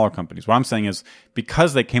with smaller companies. What I'm saying is,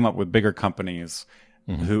 because they came up with bigger companies,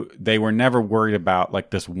 who they were never worried about like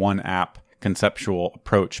this one app conceptual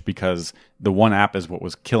approach, because the one app is what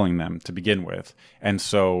was killing them to begin with. And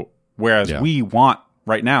so whereas we want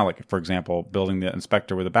right now, like, for example, building the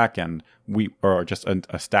inspector with a backend, or just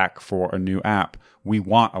a stack for a new app, we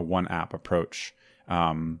want a one app approach.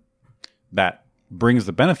 that brings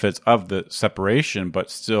the benefits of the separation,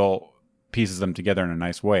 but still pieces them together in a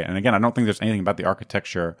nice way. And again, I don't think there's anything about the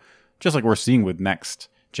architecture, just like we're seeing with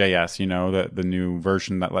Next.js, you know, the new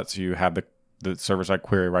version that lets you have the server-side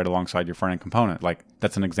query right alongside your front-end component. Like,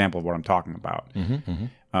 that's an example of what I'm talking about.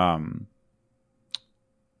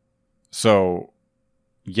 So,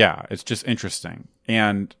 yeah, it's just interesting.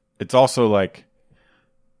 And it's also like,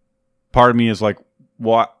 part of me is like,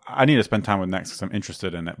 well, I need to spend time with Next because I'm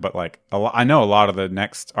interested in it. But like, I know a lot of the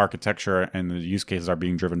Next architecture and the use cases are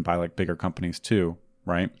being driven by like bigger companies too,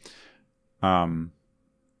 right?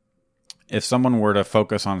 If someone were to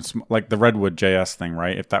focus on like the Redwood JS thing,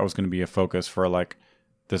 right? If that was going to be a focus for like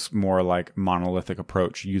this more like monolithic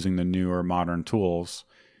approach using the newer modern tools,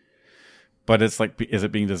 but it's like, is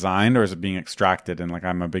it being designed or is it being extracted? And like,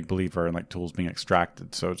 I'm a big believer in like tools being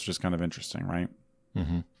extracted. So it's just kind of interesting, right?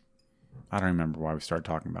 I don't remember why we started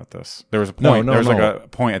talking about this. There was a point. There was like a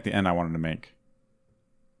point at the end I wanted to make.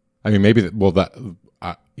 I mean, maybe,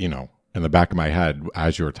 you know, in the back of my head,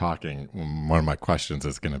 as you were talking, one of my questions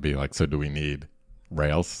is going to be like, so do we need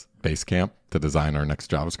Rails Basecamp to design our next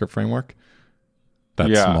JavaScript framework?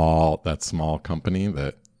 That small company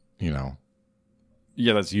that, you know.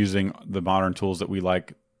 Yeah, that's using the modern tools that we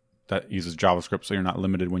like, that uses JavaScript, so you're not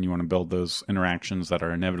limited when you want to build those interactions that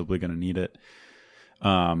are inevitably going to need it.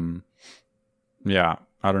 Yeah,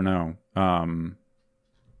 I don't know.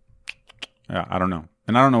 Yeah, I don't know.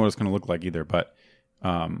 And I don't know what it's going to look like either, but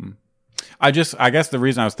I guess the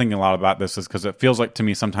reason I was thinking a lot about this is because it feels like to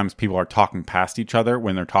me sometimes people are talking past each other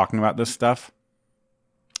when they're talking about this stuff.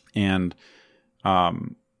 And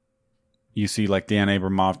you see like Dan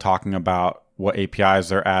Abramov talking about what APIs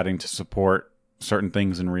they're adding to support certain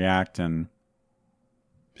things in React and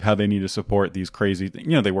how they need to support these crazy things.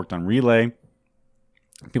 You know, they worked on Relay.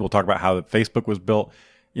 People talk about how Facebook was built.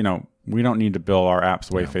 You know, we don't need to build our apps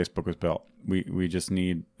the way Facebook was built. We just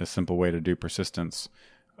need a simple way to do persistence.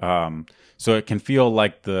 So it can feel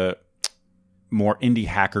like the more indie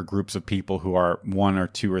hacker groups of people who are 1 or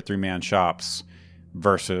 2 or 3 man shops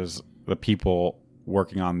versus the people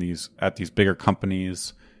working on at these bigger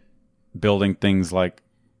companies, building things like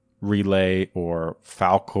Relay or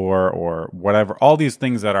Falcor or whatever. All these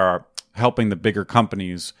things that are helping the bigger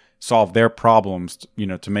companies solve their problems, you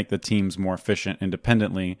know, to make the teams more efficient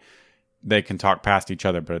independently. They can talk past each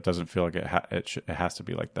other, but it doesn't feel like it has to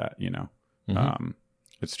be like that, you know.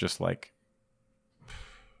 It's just like,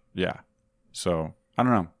 yeah. So I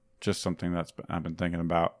don't know, just something I've been thinking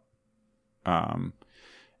about.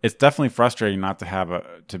 It's definitely frustrating not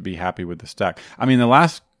to be happy with the stack. I mean, the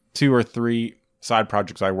last 2 or 3 side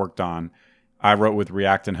projects I worked on, I wrote with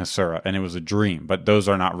React and Hasura, and it was a dream. But those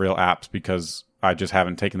are not real apps because I just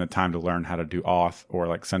haven't taken the time to learn how to do auth or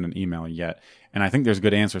like send an email yet. And I think there's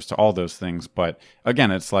good answers to all those things. But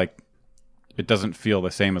again, it's like, it doesn't feel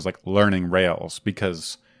the same as like learning Rails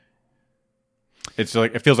because it's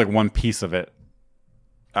like, it feels like one piece of it.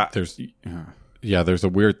 There's a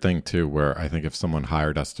weird thing too, where I think if someone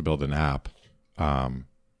hired us to build an app,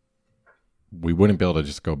 we wouldn't be able to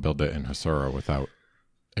just go build it in Hasura without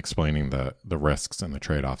explaining the risks and the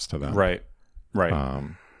trade-offs to them. Right. Right.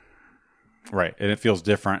 And it feels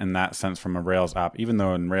different in that sense from a Rails app, even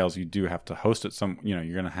though in Rails you do have to host it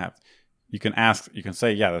you can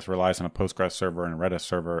say, yeah, this relies on a Postgres server and a Redis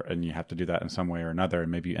server, and you have to do that in some way or another.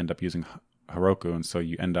 And maybe you end up using Heroku. And so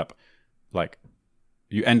you end up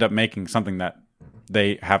making something that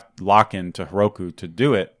they have lock into Heroku to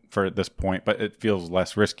do it for this point, but it feels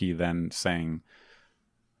less risky than saying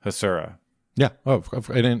Hasura. Yeah. Oh,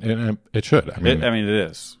 and it should. I mean, it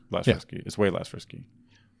is less risky. It's way less risky.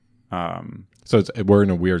 So we're in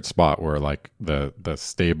a weird spot where like the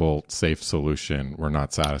stable, safe solution we're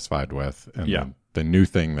not satisfied with, and the new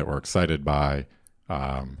thing that we're excited by,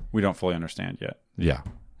 we don't fully understand yet. Yeah.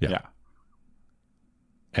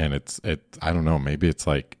 And I don't know. Maybe it's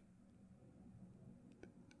like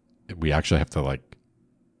we actually have to like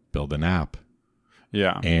build an app.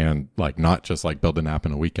 Yeah. And like not just like build an app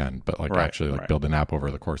in a weekend, but like actually build an app over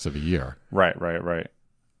the course of a year. Right.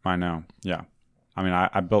 I know. Yeah. I mean,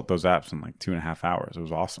 I built those apps in like 2.5 hours. It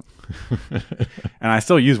was awesome. And I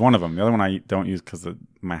still use one of them. The other one I don't use because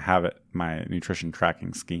my nutrition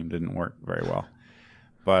tracking scheme didn't work very well.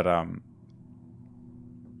 But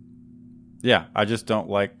yeah, I just don't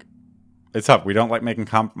like, it's tough. We don't like making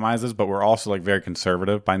compromises, but we're also like very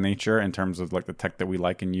conservative by nature in terms of like the tech that we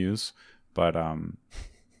like and use. But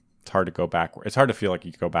it's hard to go backward. It's hard to feel like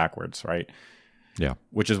you could go backwards, right? Yeah.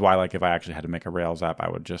 Which is why like if I actually had to make a Rails app, I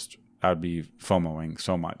would be FOMOing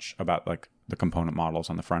so much about like the component models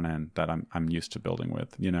on the front end that I'm used to building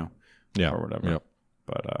with, you know, yeah, or whatever. Yep.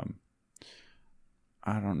 But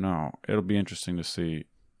I don't know. It'll be interesting to see.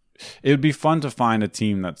 It would be fun to find a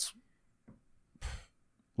team that's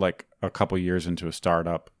like a couple years into a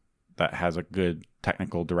startup that has a good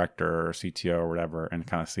technical director or CTO or whatever, and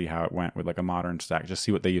kind of see how it went with like a modern stack. Just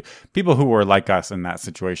see what they people who were like us in that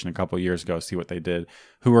situation a couple years ago, see what they did,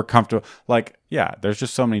 who were comfortable. Like, yeah, there's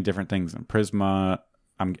just so many different things in Prisma.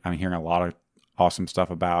 I'm hearing a lot of awesome stuff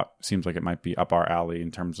about. Seems like it might be up our alley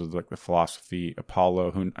in terms of like the philosophy.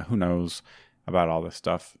 Apollo, who knows about all this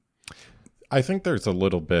stuff. I think there's a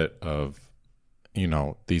little bit of,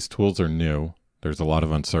 these tools are new. There's a lot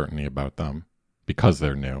of uncertainty about them because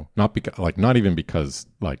they're new. Not even because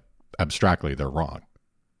like abstractly they're wrong.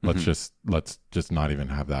 Let's just not even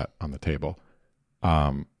have that on the table.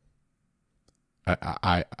 I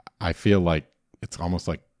feel like it's almost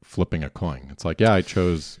like flipping a coin. It's like, yeah, I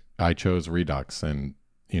chose Redux, and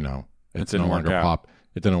it's no longer pop.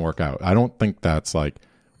 It didn't work out. I don't think that's like,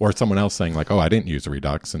 or someone else saying like, oh, I didn't use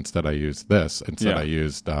Redux. Instead, I used this. Instead, I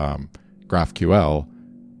used GraphQL.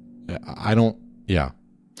 I don't. Yeah.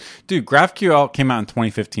 Dude, GraphQL came out in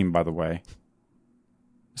 2015, by the way.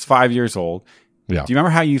 It's 5 years old. Yeah. Do you remember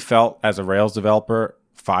how you felt as a Rails developer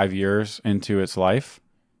 5 years into its life?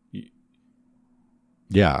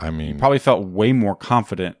 Yeah, I mean, you probably felt way more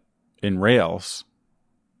confident in Rails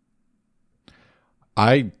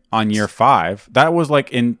on year 5. That was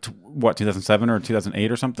like in 2007 or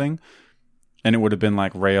 2008 or something, and it would have been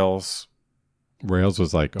like Rails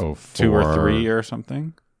was like 04. 2 or 3 or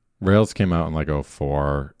something. Rails came out in like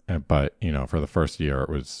 04, but for the first year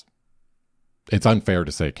it's unfair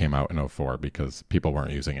to say it came out in 04 because people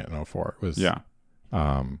weren't using it in 04. It was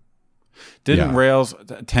Didn't Rails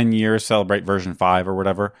 10 years celebrate version 5 or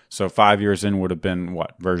whatever? So 5 years in would have been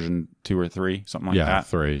what, version 2 or 3, something like that? Yeah,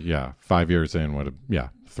 3. Yeah, 5 years in would have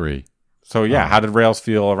 3. So how did Rails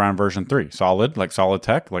feel around version 3? Solid, like solid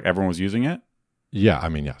tech, like everyone was using it? Yeah, I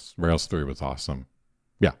mean, yes, Rails 3 was awesome.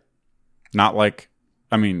 Yeah, not like,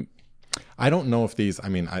 I mean, I don't know if these. I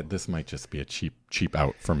mean, this might just be a cheap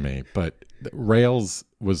out from me, but Rails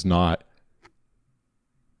was not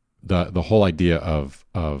the whole idea of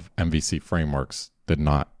MVC frameworks did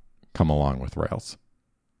not come along with Rails.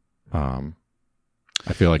 I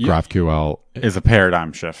feel like GraphQL is a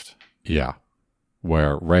paradigm shift. Yeah,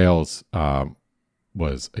 where Rails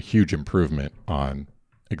was a huge improvement on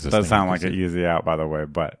existing. Does sound like an easy out, by the way,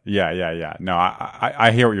 but yeah. No,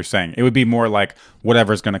 I hear what you're saying. It would be more like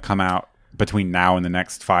whatever's going to come out between now and the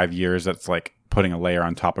next 5 years. That's like putting a layer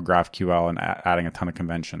on top of GraphQL and adding a ton of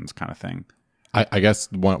conventions, kind of thing. I guess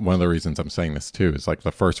one of the reasons I'm saying this too is like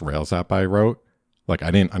the first Rails app I wrote, like I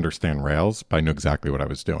didn't understand Rails, but I knew exactly what I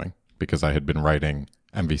was doing because I had been writing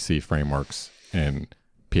MVC frameworks in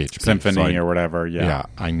PHP. Symfony or whatever. Yeah.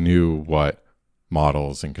 I knew what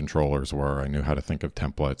models and controllers were. I knew how to think of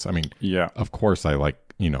templates. I mean, of course I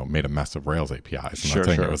made a mess of Rails APIs. I'm not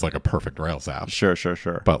saying it was like a perfect Rails app. Sure.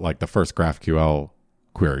 But like the first GraphQL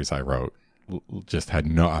queries I wrote just had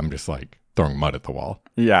I'm just like throwing mud at the wall.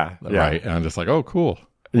 Yeah. Right. And I'm just like, oh, cool.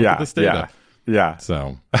 Look at this data. Yeah.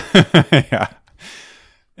 So. Yeah.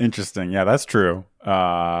 Interesting. Yeah, that's true.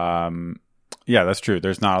 Yeah, that's true.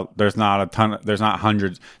 There's not a ton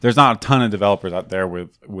of developers out there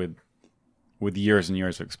with years and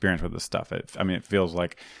years of experience with this stuff. It feels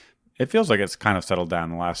like it's kind of settled down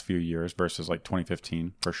in the last few years versus like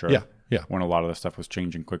 2015 for sure. Yeah. When a lot of this stuff was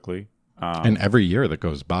changing quickly. And every year that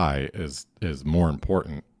goes by is more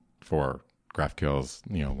important for GraphQL's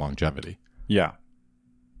longevity. Yeah.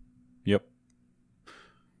 Yep.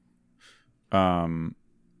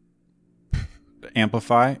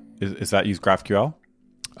 Amplify is that use GraphQL?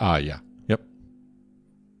 Yeah. Yep.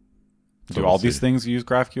 Do all these things use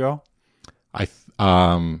GraphQL? I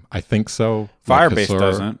think so. Firebase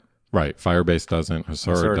doesn't. Right. Firebase doesn't.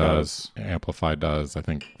 Hasura does. Amplify does. I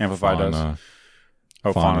think Amplify does.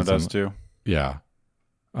 Oh, Fauna does too. Yeah.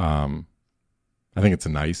 I think it's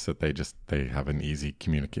nice that they have an easy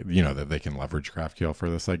communicate. That they can leverage GraphQL for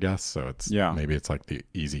this. I guess so. It's maybe it's like the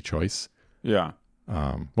easy choice. Yeah.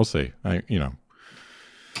 We'll see.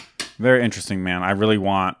 Very interesting, man. I really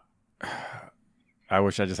want. I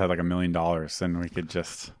wish I just had like $1 million and we could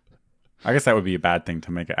just. I guess that would be a bad thing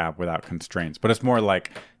to make an app without constraints, but it's more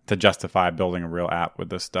like to justify building a real app with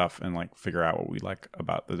this stuff and like figure out what we like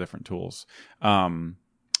about the different tools. What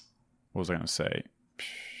was I going to say?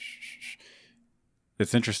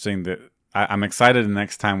 It's interesting that I'm excited the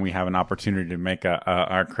next time we have an opportunity to make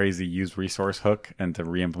our crazy use resource hook and to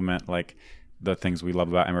re-implement like the things we love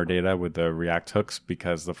about Emerdata with the React hooks,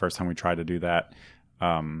 because the first time we tried to do that,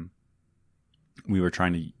 we were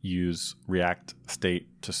trying to use React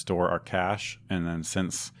state to store our cache. And then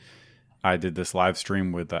since I did this live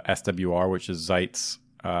stream with SWR, which is Zeit's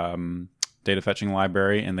data fetching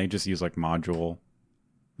library, and they just use like module.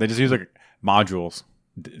 They just use like modules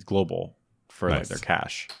global for like their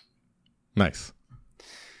cache. Nice.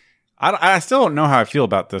 I still don't know how I feel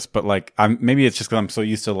about this, but like maybe it's just because I'm so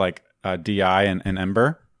used to like DI and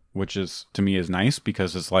Ember, which is to me is nice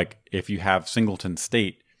because it's like if you have singleton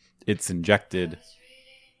state, it's injected.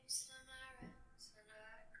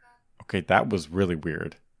 Okay, that was really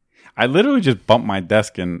weird. I literally just bumped my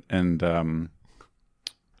desk and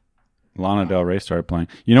Lana Del Rey started playing.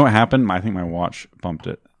 You know what happened? I think my watch bumped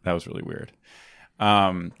it. That was really weird.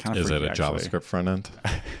 Kind of is freaky, it a actually. JavaScript front end?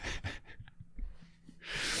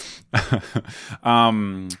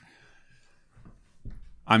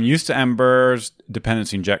 I'm used to Ember's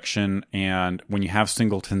dependency injection, and when you have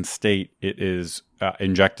singleton state, it is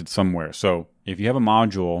injected somewhere. So if you have a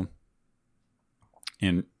module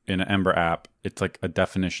in an Ember app, it's like a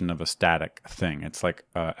definition of a static thing. It's like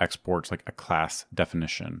exports like a class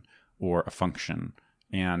definition or a function,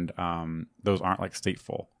 and those aren't like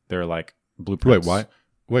stateful. They're like blueprints. Wait,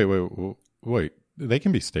 why? Wait. They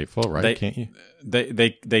can be stateful, right? Can't you? They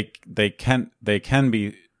can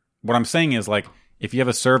be. What I'm saying is like if you have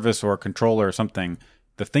a service or a controller or something,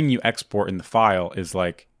 the thing you export in the file is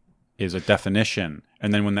a definition,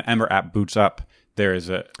 and then when the Ember app boots up, there is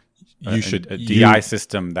a DI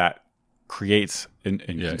system that creates and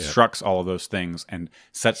constructs all of those things and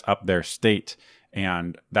sets up their state,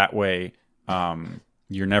 and that way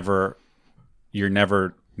you're never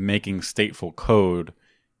making stateful code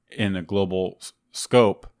in a global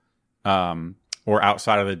scope or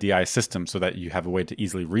outside of the DI system, so that you have a way to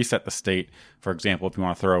easily reset the state. For example, if you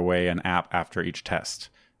want to throw away an app after each test,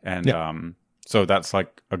 and so that's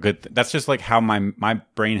like a good. That's just like how my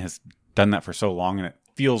brain has done that for so long, and it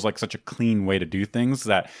feels like such a clean way to do things,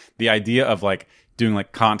 that the idea of like doing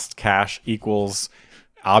like const cache equals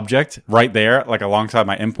object right there, like alongside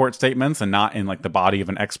my import statements and not in like the body of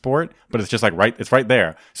an export, but it's just like it's right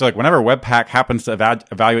there. So like whenever Webpack happens to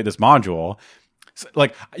evaluate this module,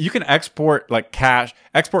 like you can export like const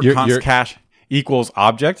cache equals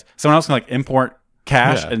object. Someone else can like import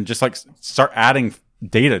cache and just like start adding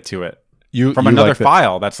data to it from another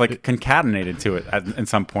file that's like concatenated to it at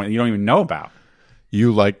some point that you don't even know about.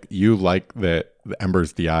 You like that the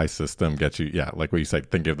Ember's DI system gets you, like what you said,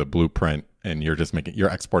 think of the blueprint, and you're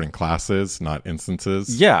exporting classes, not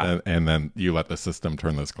instances. Yeah. And then you let the system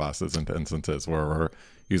turn those classes into instances, where we're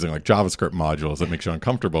using like JavaScript modules that makes you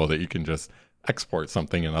uncomfortable that you can just export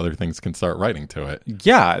something and other things can start writing to it.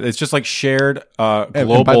 Yeah. It's just like shared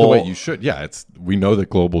global. And by the way, you should, we know that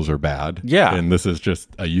globals are bad. Yeah. And this is just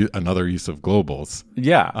another use of globals.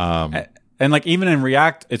 Yeah. And like even in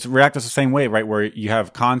React is the same way, right? Where you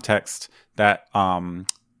have context that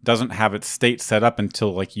doesn't have its state set up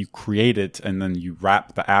until like you create it, and then you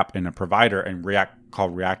wrap the app in a provider and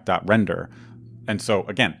called React.render. And so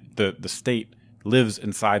again, the state lives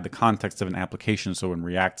inside the context of an application. So when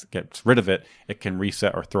React gets rid of it, it can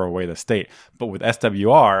reset or throw away the state. But with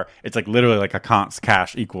SWR, it's like literally like a const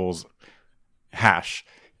cache equals hash,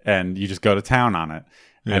 and you just go to town on it.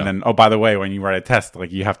 Yeah. And then, oh, by the way, when you write a test,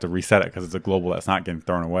 like you have to reset it because it's a global that's not getting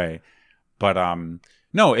thrown away. But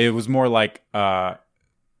no, it was more like I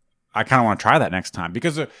kind of want to try that next time,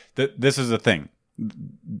 because this is the thing.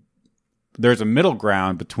 There's a middle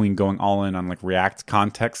ground between going all in on like React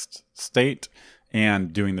context state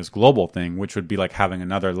and doing this global thing, which would be like having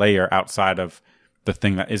another layer outside of the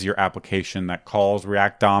thing that is your application that calls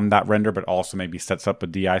React DOM.render, but also maybe sets up a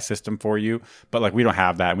DI system for you. But like we don't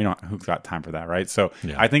have that. Who's got time for that, right? So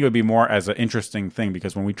I think it would be more as an interesting thing,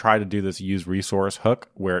 because when we try to do this use resource hook,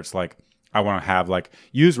 where it's like I want to have like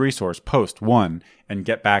use resource post 1 and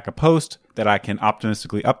get back a post that I can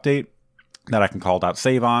optimistically update, that I can call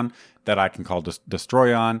 .save on, that I can call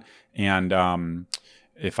destroy on, and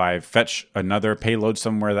if I fetch another payload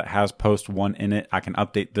somewhere that has post 1 in it, I can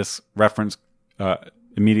update this reference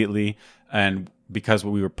immediately. And because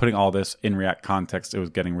we were putting all this in React context, it was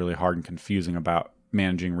getting really hard and confusing about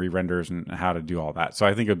managing re-renders and how to do all that. So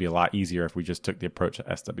I think it would be a lot easier if we just took the approach that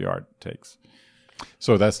SWR takes.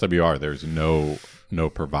 So with SWR, there's no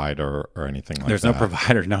provider or anything like that. There's no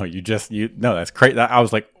provider. No, no, that's great. I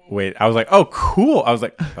was like, oh, cool. I was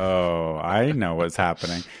like, oh, I know what's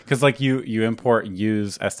happening. Because like you import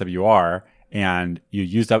use SWR, and you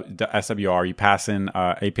use the SWR, you pass in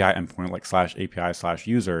API endpoint like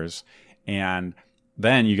 /API/users, and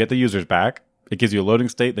then you get the users back. It gives you a loading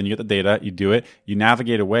state, then you get the data, you do it, you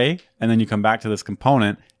navigate away, and then you come back to this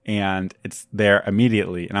component, and it's there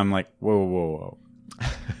immediately. And I'm like, whoa.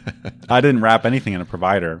 I didn't wrap anything in a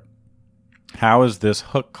provider. How is this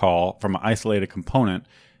hook call from an isolated component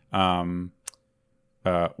where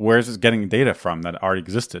is it getting data from that already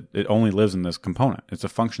existed? It only lives in this component. It's a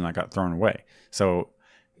function that got thrown away. So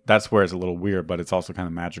that's where it's a little weird, but it's also kind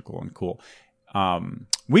of magical and cool.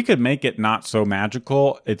 We could make it not so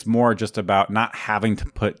magical. It's more just about not having to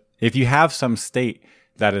put, if you have some state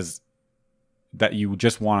that you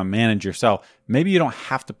just want to manage yourself, maybe you don't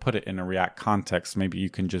have to put it in a React context. Maybe you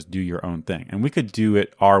can just do your own thing. And we could do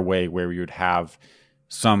it our way, where we would have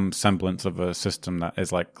some semblance of a system that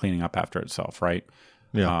is like cleaning up after itself, right?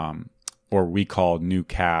 Yeah. Or we call new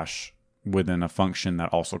cache within a function that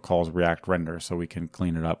also calls React render, so we can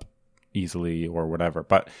clean it up easily or whatever.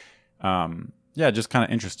 But yeah, just kind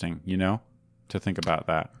of interesting, to think about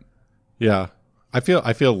that. Yeah. I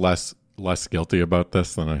feel less guilty about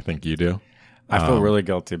this than I think you do. I feel really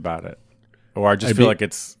guilty about it, or I just feel like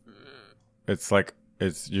it's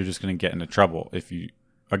you're just going to get into trouble if you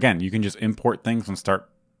can just import things and start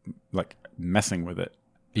like messing with it.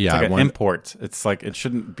 Yeah, it's like an import. It's like it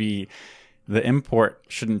shouldn't be. The import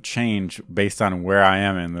shouldn't change based on where I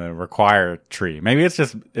am in the require tree. Maybe it's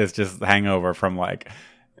just hangover from like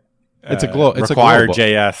it's a global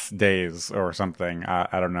JS days or something.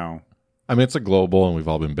 I don't know. I mean, it's a global, and we've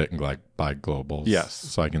all been bitten by globals. Yes,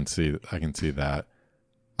 so I can see that.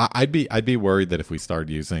 I'd be worried that if we started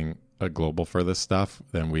using a global for this stuff,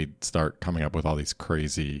 then we'd start coming up with all these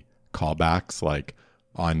crazy callbacks, like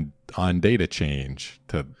on data change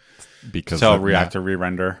because tell React to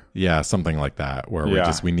re-render. Yeah, something like that, where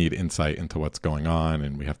we need insight into what's going on,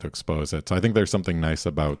 and we have to expose it. So I think there's something nice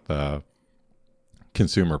about the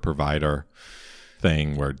consumer provider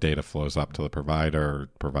thing where data flows up to the provider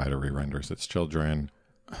re-renders its children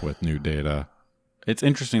with new data. It's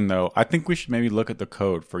interesting, though. I think we should maybe look at the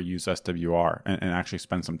code for use SWR and actually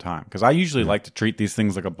spend some time, because I usually like to treat these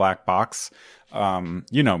things like a black box.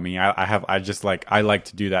 You know me, I like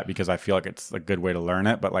to do that because I feel like it's a good way to learn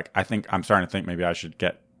it. But like, I'm starting to think maybe I should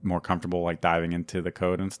get more comfortable like diving into the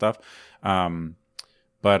code and stuff. Yeah.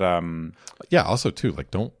 Also, too,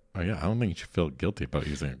 like I don't think you should feel guilty about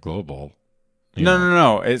using a global.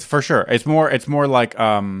 No. It's for sure. It's more like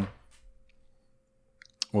what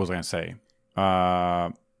was I gonna say?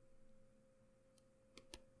 I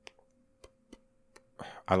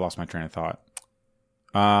lost my train of thought.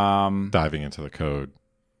 Diving into the code.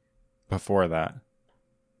 Before that,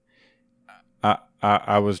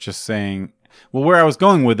 I was just saying. Well, where I was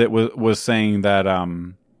going with it was saying that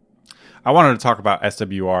I wanted to talk about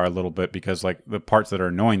SWR a little bit, because like the parts that are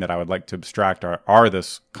annoying that I would like to abstract are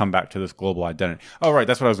this come back to this global identity. Oh, right.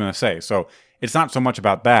 That's what I was going to say. So it's not so much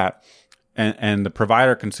about that. And the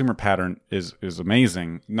provider consumer pattern is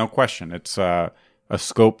amazing. No question. It's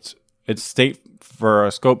it's state for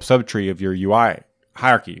a scope subtree of your UI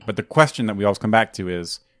hierarchy. But the question that we always come back to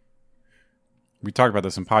is, we talk about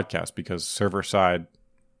this in podcasts, because server side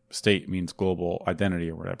state means global identity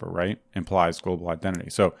or whatever, right? Implies global identity.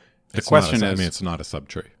 So the question is, it's not a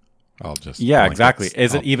subtree. I'll just exactly.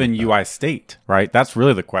 Is it even UI state, right? That's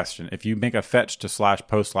really the question. If you make a fetch to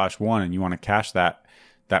 /post/1 and you want to cache that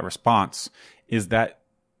response, is that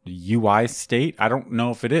UI state? I don't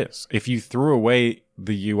know if it is. If you threw away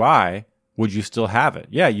the UI, would you still have it?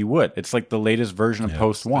 Yeah, you would. It's like the latest version of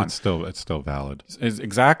post 1. It's still valid.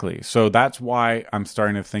 Exactly. So that's why I'm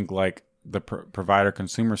starting to think like the provider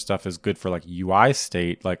consumer stuff is good for like UI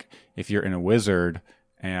state. Like if you're in a wizard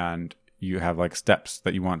and you have like steps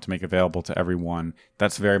that you want to make available to everyone,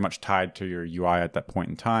 that's very much tied to your UI at that point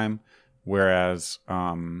in time. Whereas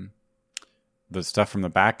the stuff from the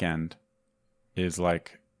back end is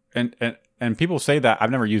like, and people say that.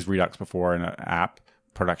 I've never used Redux before in an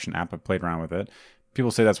production app. I've played around with it.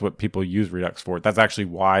 People say that's what people use Redux for. That's actually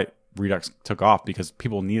why Redux took off, because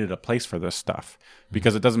people needed a place for this stuff,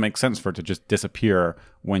 because it doesn't make sense for it to just disappear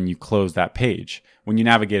when you close that page. When you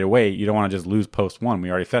navigate away, you don't want to just lose post 1. We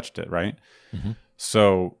already fetched it, right? Mm-hmm.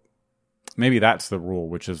 So maybe that's the rule,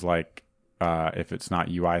 which is like, if it's not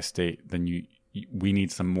UI state, then we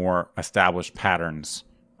need some more established patterns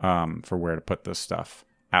for where to put this stuff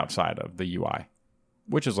outside of the UI,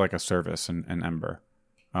 which is like a service and Ember.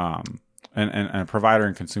 And a provider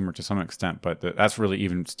and consumer to some extent, but that's really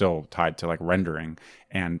even still tied to like rendering.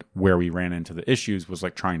 And where we ran into the issues was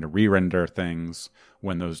like trying to re-render things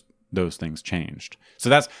when those things changed.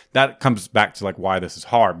 So that comes back to like why this is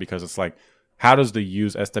hard, because it's like, how does the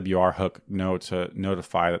use SWR hook know to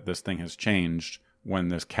notify that this thing has changed when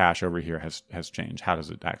this cache over here has changed? How does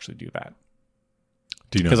it actually do that?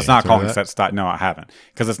 Do you know? Because it's not calling set state. No, I haven't.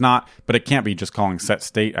 Because it's not, but it can't be just calling set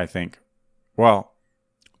state, I think. Well,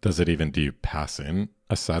 do you pass in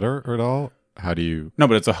a setter at all? How do you? No,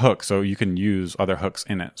 but it's a hook, so you can use other hooks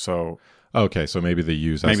in it. So Okay, so maybe the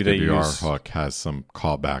use Maybe they SWR use- hook has some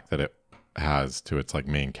callback that it has to its like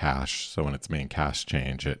main cache. So when its main cache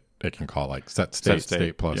change, it can call like set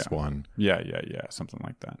state plus yeah. one. Yeah, something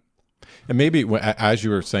like that. And maybe as you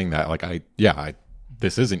were saying that, like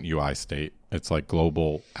this isn't UI state. It's like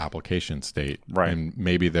global application state. Right. And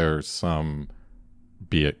maybe there's some,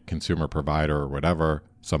 be it consumer provider or whatever,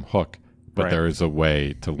 some hook, but Right. there is a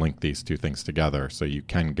way to link these two things together so you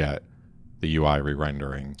can get the UI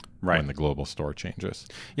re-rendering Right. when the global store changes.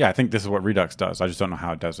 Yeah, I think this is what Redux does. I just don't know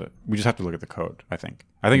how it does it. We just have to look at the code, I think.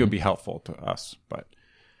 I think it would be helpful to us, but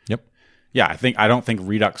Yep. yeah, I don't think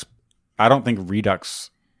Redux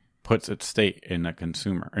puts its state in a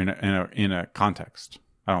consumer in a context.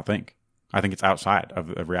 I don't think. I think it's outside of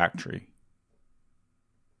the React tree.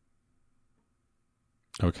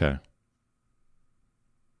 Okay.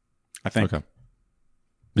 I think. Okay.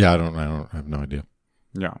 Yeah, I have no idea.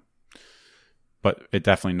 Yeah. But it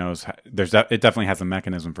definitely knows it definitely has a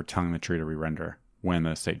mechanism for telling the tree to re-render when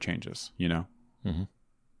the state changes, you know? Mhm.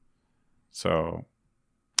 So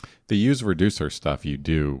The use reducer stuff you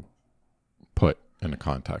do put in a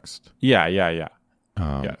context yeah.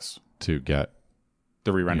 Yes. to get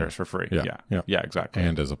The re-renders for free. Yeah. Yeah, exactly.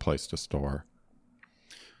 and as a place to store.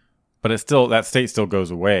 But it's still, that state still goes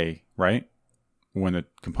away, right? When the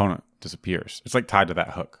component disappears. It's like tied to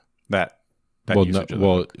that hook. That usage of the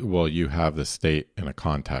hook. Well, you have the state in a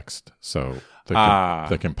context, so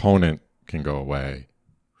the component can go away,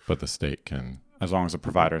 but the state can. As long as the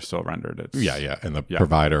provider is still rendered, it's And the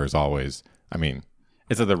provider is always. I mean,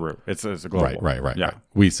 it's at the root. It's a global. Right. Yeah. Right.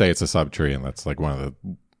 We say it's a subtree, and that's like one of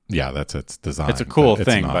the. Yeah, that's its design. It's a cool but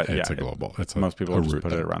thing, not, but it's yeah, a global. It's most people a just root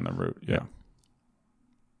put thing. it around the root. Yeah. Yeah.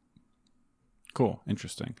 Cool.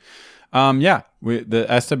 Interesting. The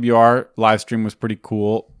SWR live stream was pretty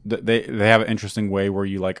cool. They have an interesting way where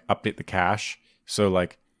you like update the cache. So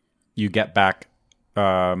like you get back,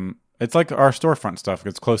 it's like our storefront stuff.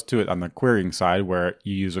 It's close to it on the querying side where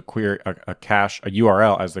you use a cache, a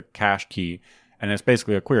URL as the cache key. And it's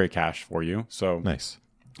basically a query cache for you. So Nice.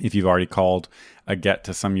 if you've already called a get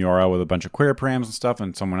to some URL with a bunch of query params and stuff,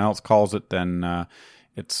 and someone else calls it, then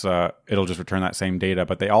it'll just return that same data.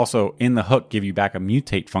 But they also in the hook give you back a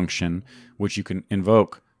mutate function, which you can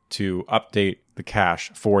invoke to update the cache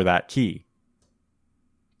for that key.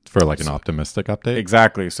 For like an optimistic update.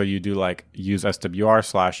 Exactly. So you do like use SWR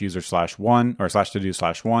 /user/1 or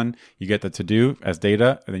 /to-do/1. You get the to-do as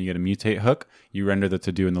data, and then you get a mutate hook. You render the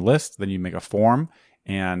to-do in the list. Then you make a form,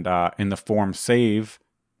 and in the form save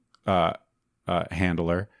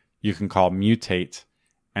handler, you can call mutate,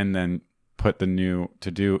 and then put the new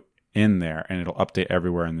to-do in there, and it'll update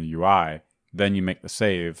everywhere in the UI. Then you make the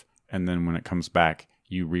save, and then when it comes back,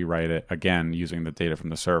 you rewrite it again using the data from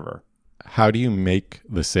the server. How do you make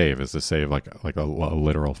the save? Is the save like a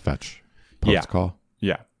literal fetch post call?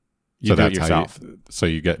 Yeah. You So do it that's yourself. so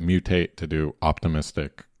you get mutate to do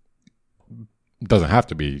optimistic. Doesn't have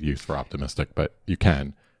to be used for optimistic, but you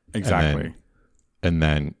can. Exactly. And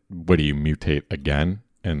then what do you mutate again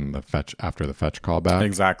in the fetch after the fetch callback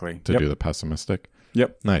Exactly. to do the pessimistic?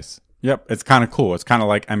 Yep. Nice. Yep. It's kind of cool. It's kind of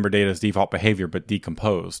like Ember Data's default behavior, but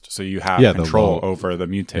decomposed. So you have the control low- over the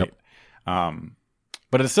mutate.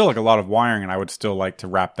 But it's still like a lot of wiring, and I would still like to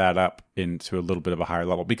wrap that up into a little bit of a higher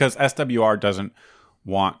level because SWR doesn't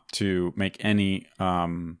want to make any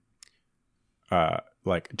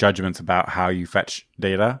like judgments about how you fetch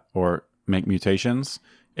data or make mutations.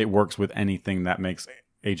 It works with anything that makes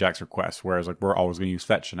AJAX requests, whereas like we're always going to use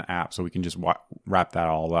fetch in an app, so we can just wrap that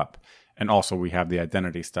all up. And also we have the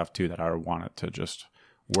identity stuff too that I want it to just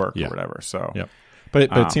work or whatever. So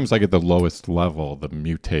But it seems like at the lowest level, the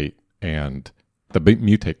mutate and the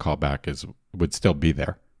mutate callback would still be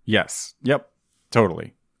there. yes, yep,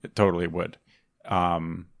 totally, it totally would.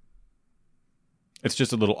 It's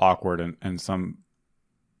just a little awkward in some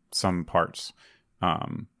parts,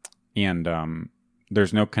 and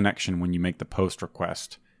there's no connection when you make the post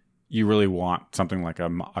request. You really want something like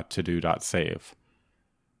a to-do.save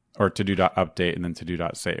or to-do.update and then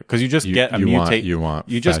to-do.save because you just get a mutate.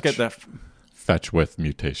 You just get the fetch with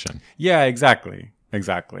mutation. Yeah, exactly,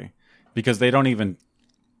 because they don't even.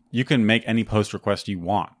 You can make any post request you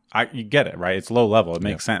want. You get it, right? It's low level. It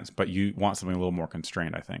makes sense, but you want something a little more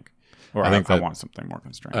constrained, I think. Or I want something more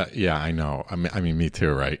constrained. Yeah, I know. I mean, me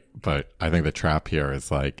too, right? But I think the trap here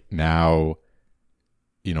is like now,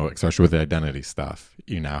 especially with the identity stuff,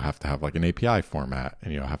 you now have to have like an API format,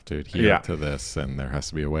 and you have to adhere to this, and there has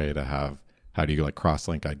to be a way to have. How do you like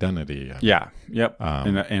cross-link identity? Yeah. Yep.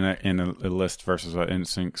 In a list versus in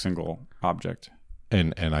single object.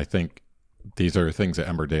 And I think these are things that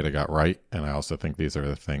Ember Data got right, and I also think these are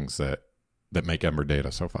the things that make Ember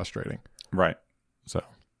Data so frustrating. Right. So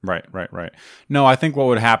Right. No, I think what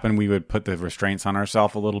would happen, we would put the restraints on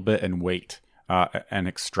ourselves a little bit and wait and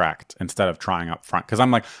extract instead of trying up front. Because I'm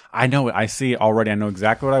like, I know it. I see it already. I know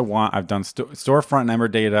exactly what I want. I've done storefront and Ember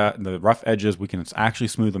data. The rough edges, we can actually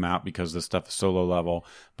smooth them out because this stuff is so low level.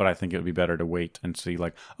 But I think it would be better to wait and see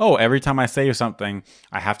like, oh, every time I save something,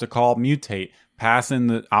 I have to call mutate, pass in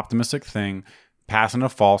the optimistic thing, pass in a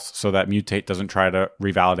false so that mutate doesn't try to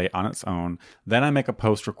revalidate on its own. Then I make a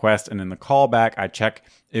post request, and in the callback, I check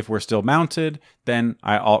if we're still mounted. Then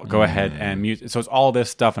I'll go ahead and mute. So it's all this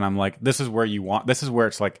stuff, and I'm like, this is where you want. This is where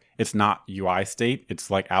it's like it's not UI state.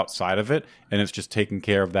 It's like outside of it, and it's just taking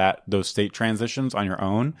care of those state transitions on your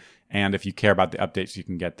own. And if you care about the updates, you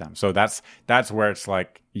can get them. So that's where it's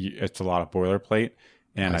like it's a lot of boilerplate,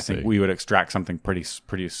 and I think we would extract something pretty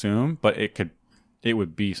soon, but it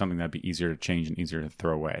would be something that'd be easier to change and easier to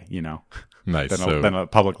throw away, nice. than a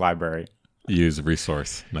public library. Use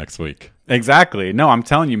resource next week. Exactly. No, I'm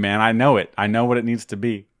telling you, man, I know it. I know what it needs to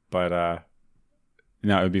be. But, it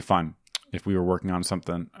would be fun if we were working on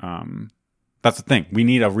something. That's the thing. We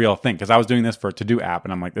need a real thing. Because I was doing this for a to-do app,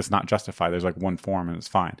 and I'm like, it's not justified. There's like one form, and it's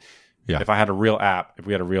fine. Yeah. If we had a real app,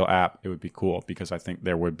 it would be cool because I think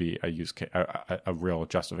there would be a real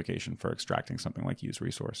justification for extracting something like use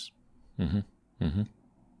resource. Mm-hmm. Mm-hmm.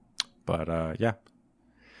 But yeah.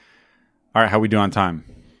 All right, how we do on time?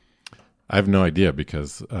 I have no idea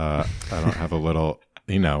because I don't have a little.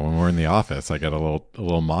 When we're in the office, I got a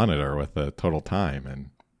little monitor with the total time, and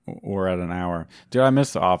we're at an hour. Dude, I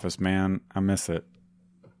miss the office, man. I miss it.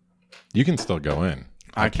 You can still go in.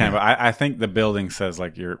 I can, but I think the building says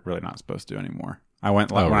like you're really not supposed to anymore. I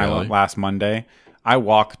went I went last Monday. I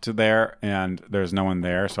walked to there, and there's no one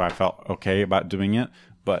there, so I felt okay about doing it.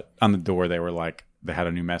 But on the door, they were like, they had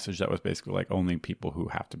a new message that was basically like only people who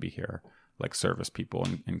have to be here, like service people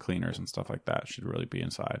and cleaners and stuff like that, should really be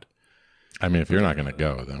inside. I mean, if you're not going to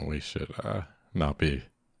go, then we should not be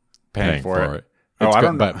paying for it. It's I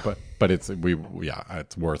don't know. But it's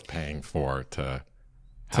it's worth paying for to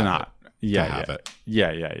not have it.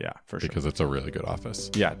 Yeah, for sure. Because it's a really good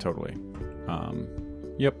office. Yeah, totally.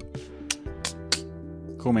 Yep.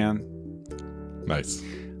 Cool, man. Nice.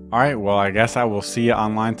 All right, well, I guess I will see you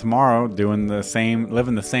online tomorrow living the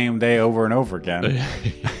same day over and over again.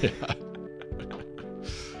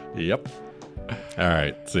 Yep. All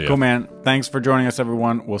right, see ya. Cool, man. Thanks for joining us,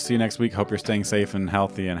 everyone. We'll see you next week. Hope you're staying safe and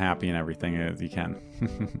healthy and happy and everything as you can.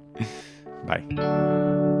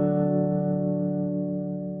 Bye.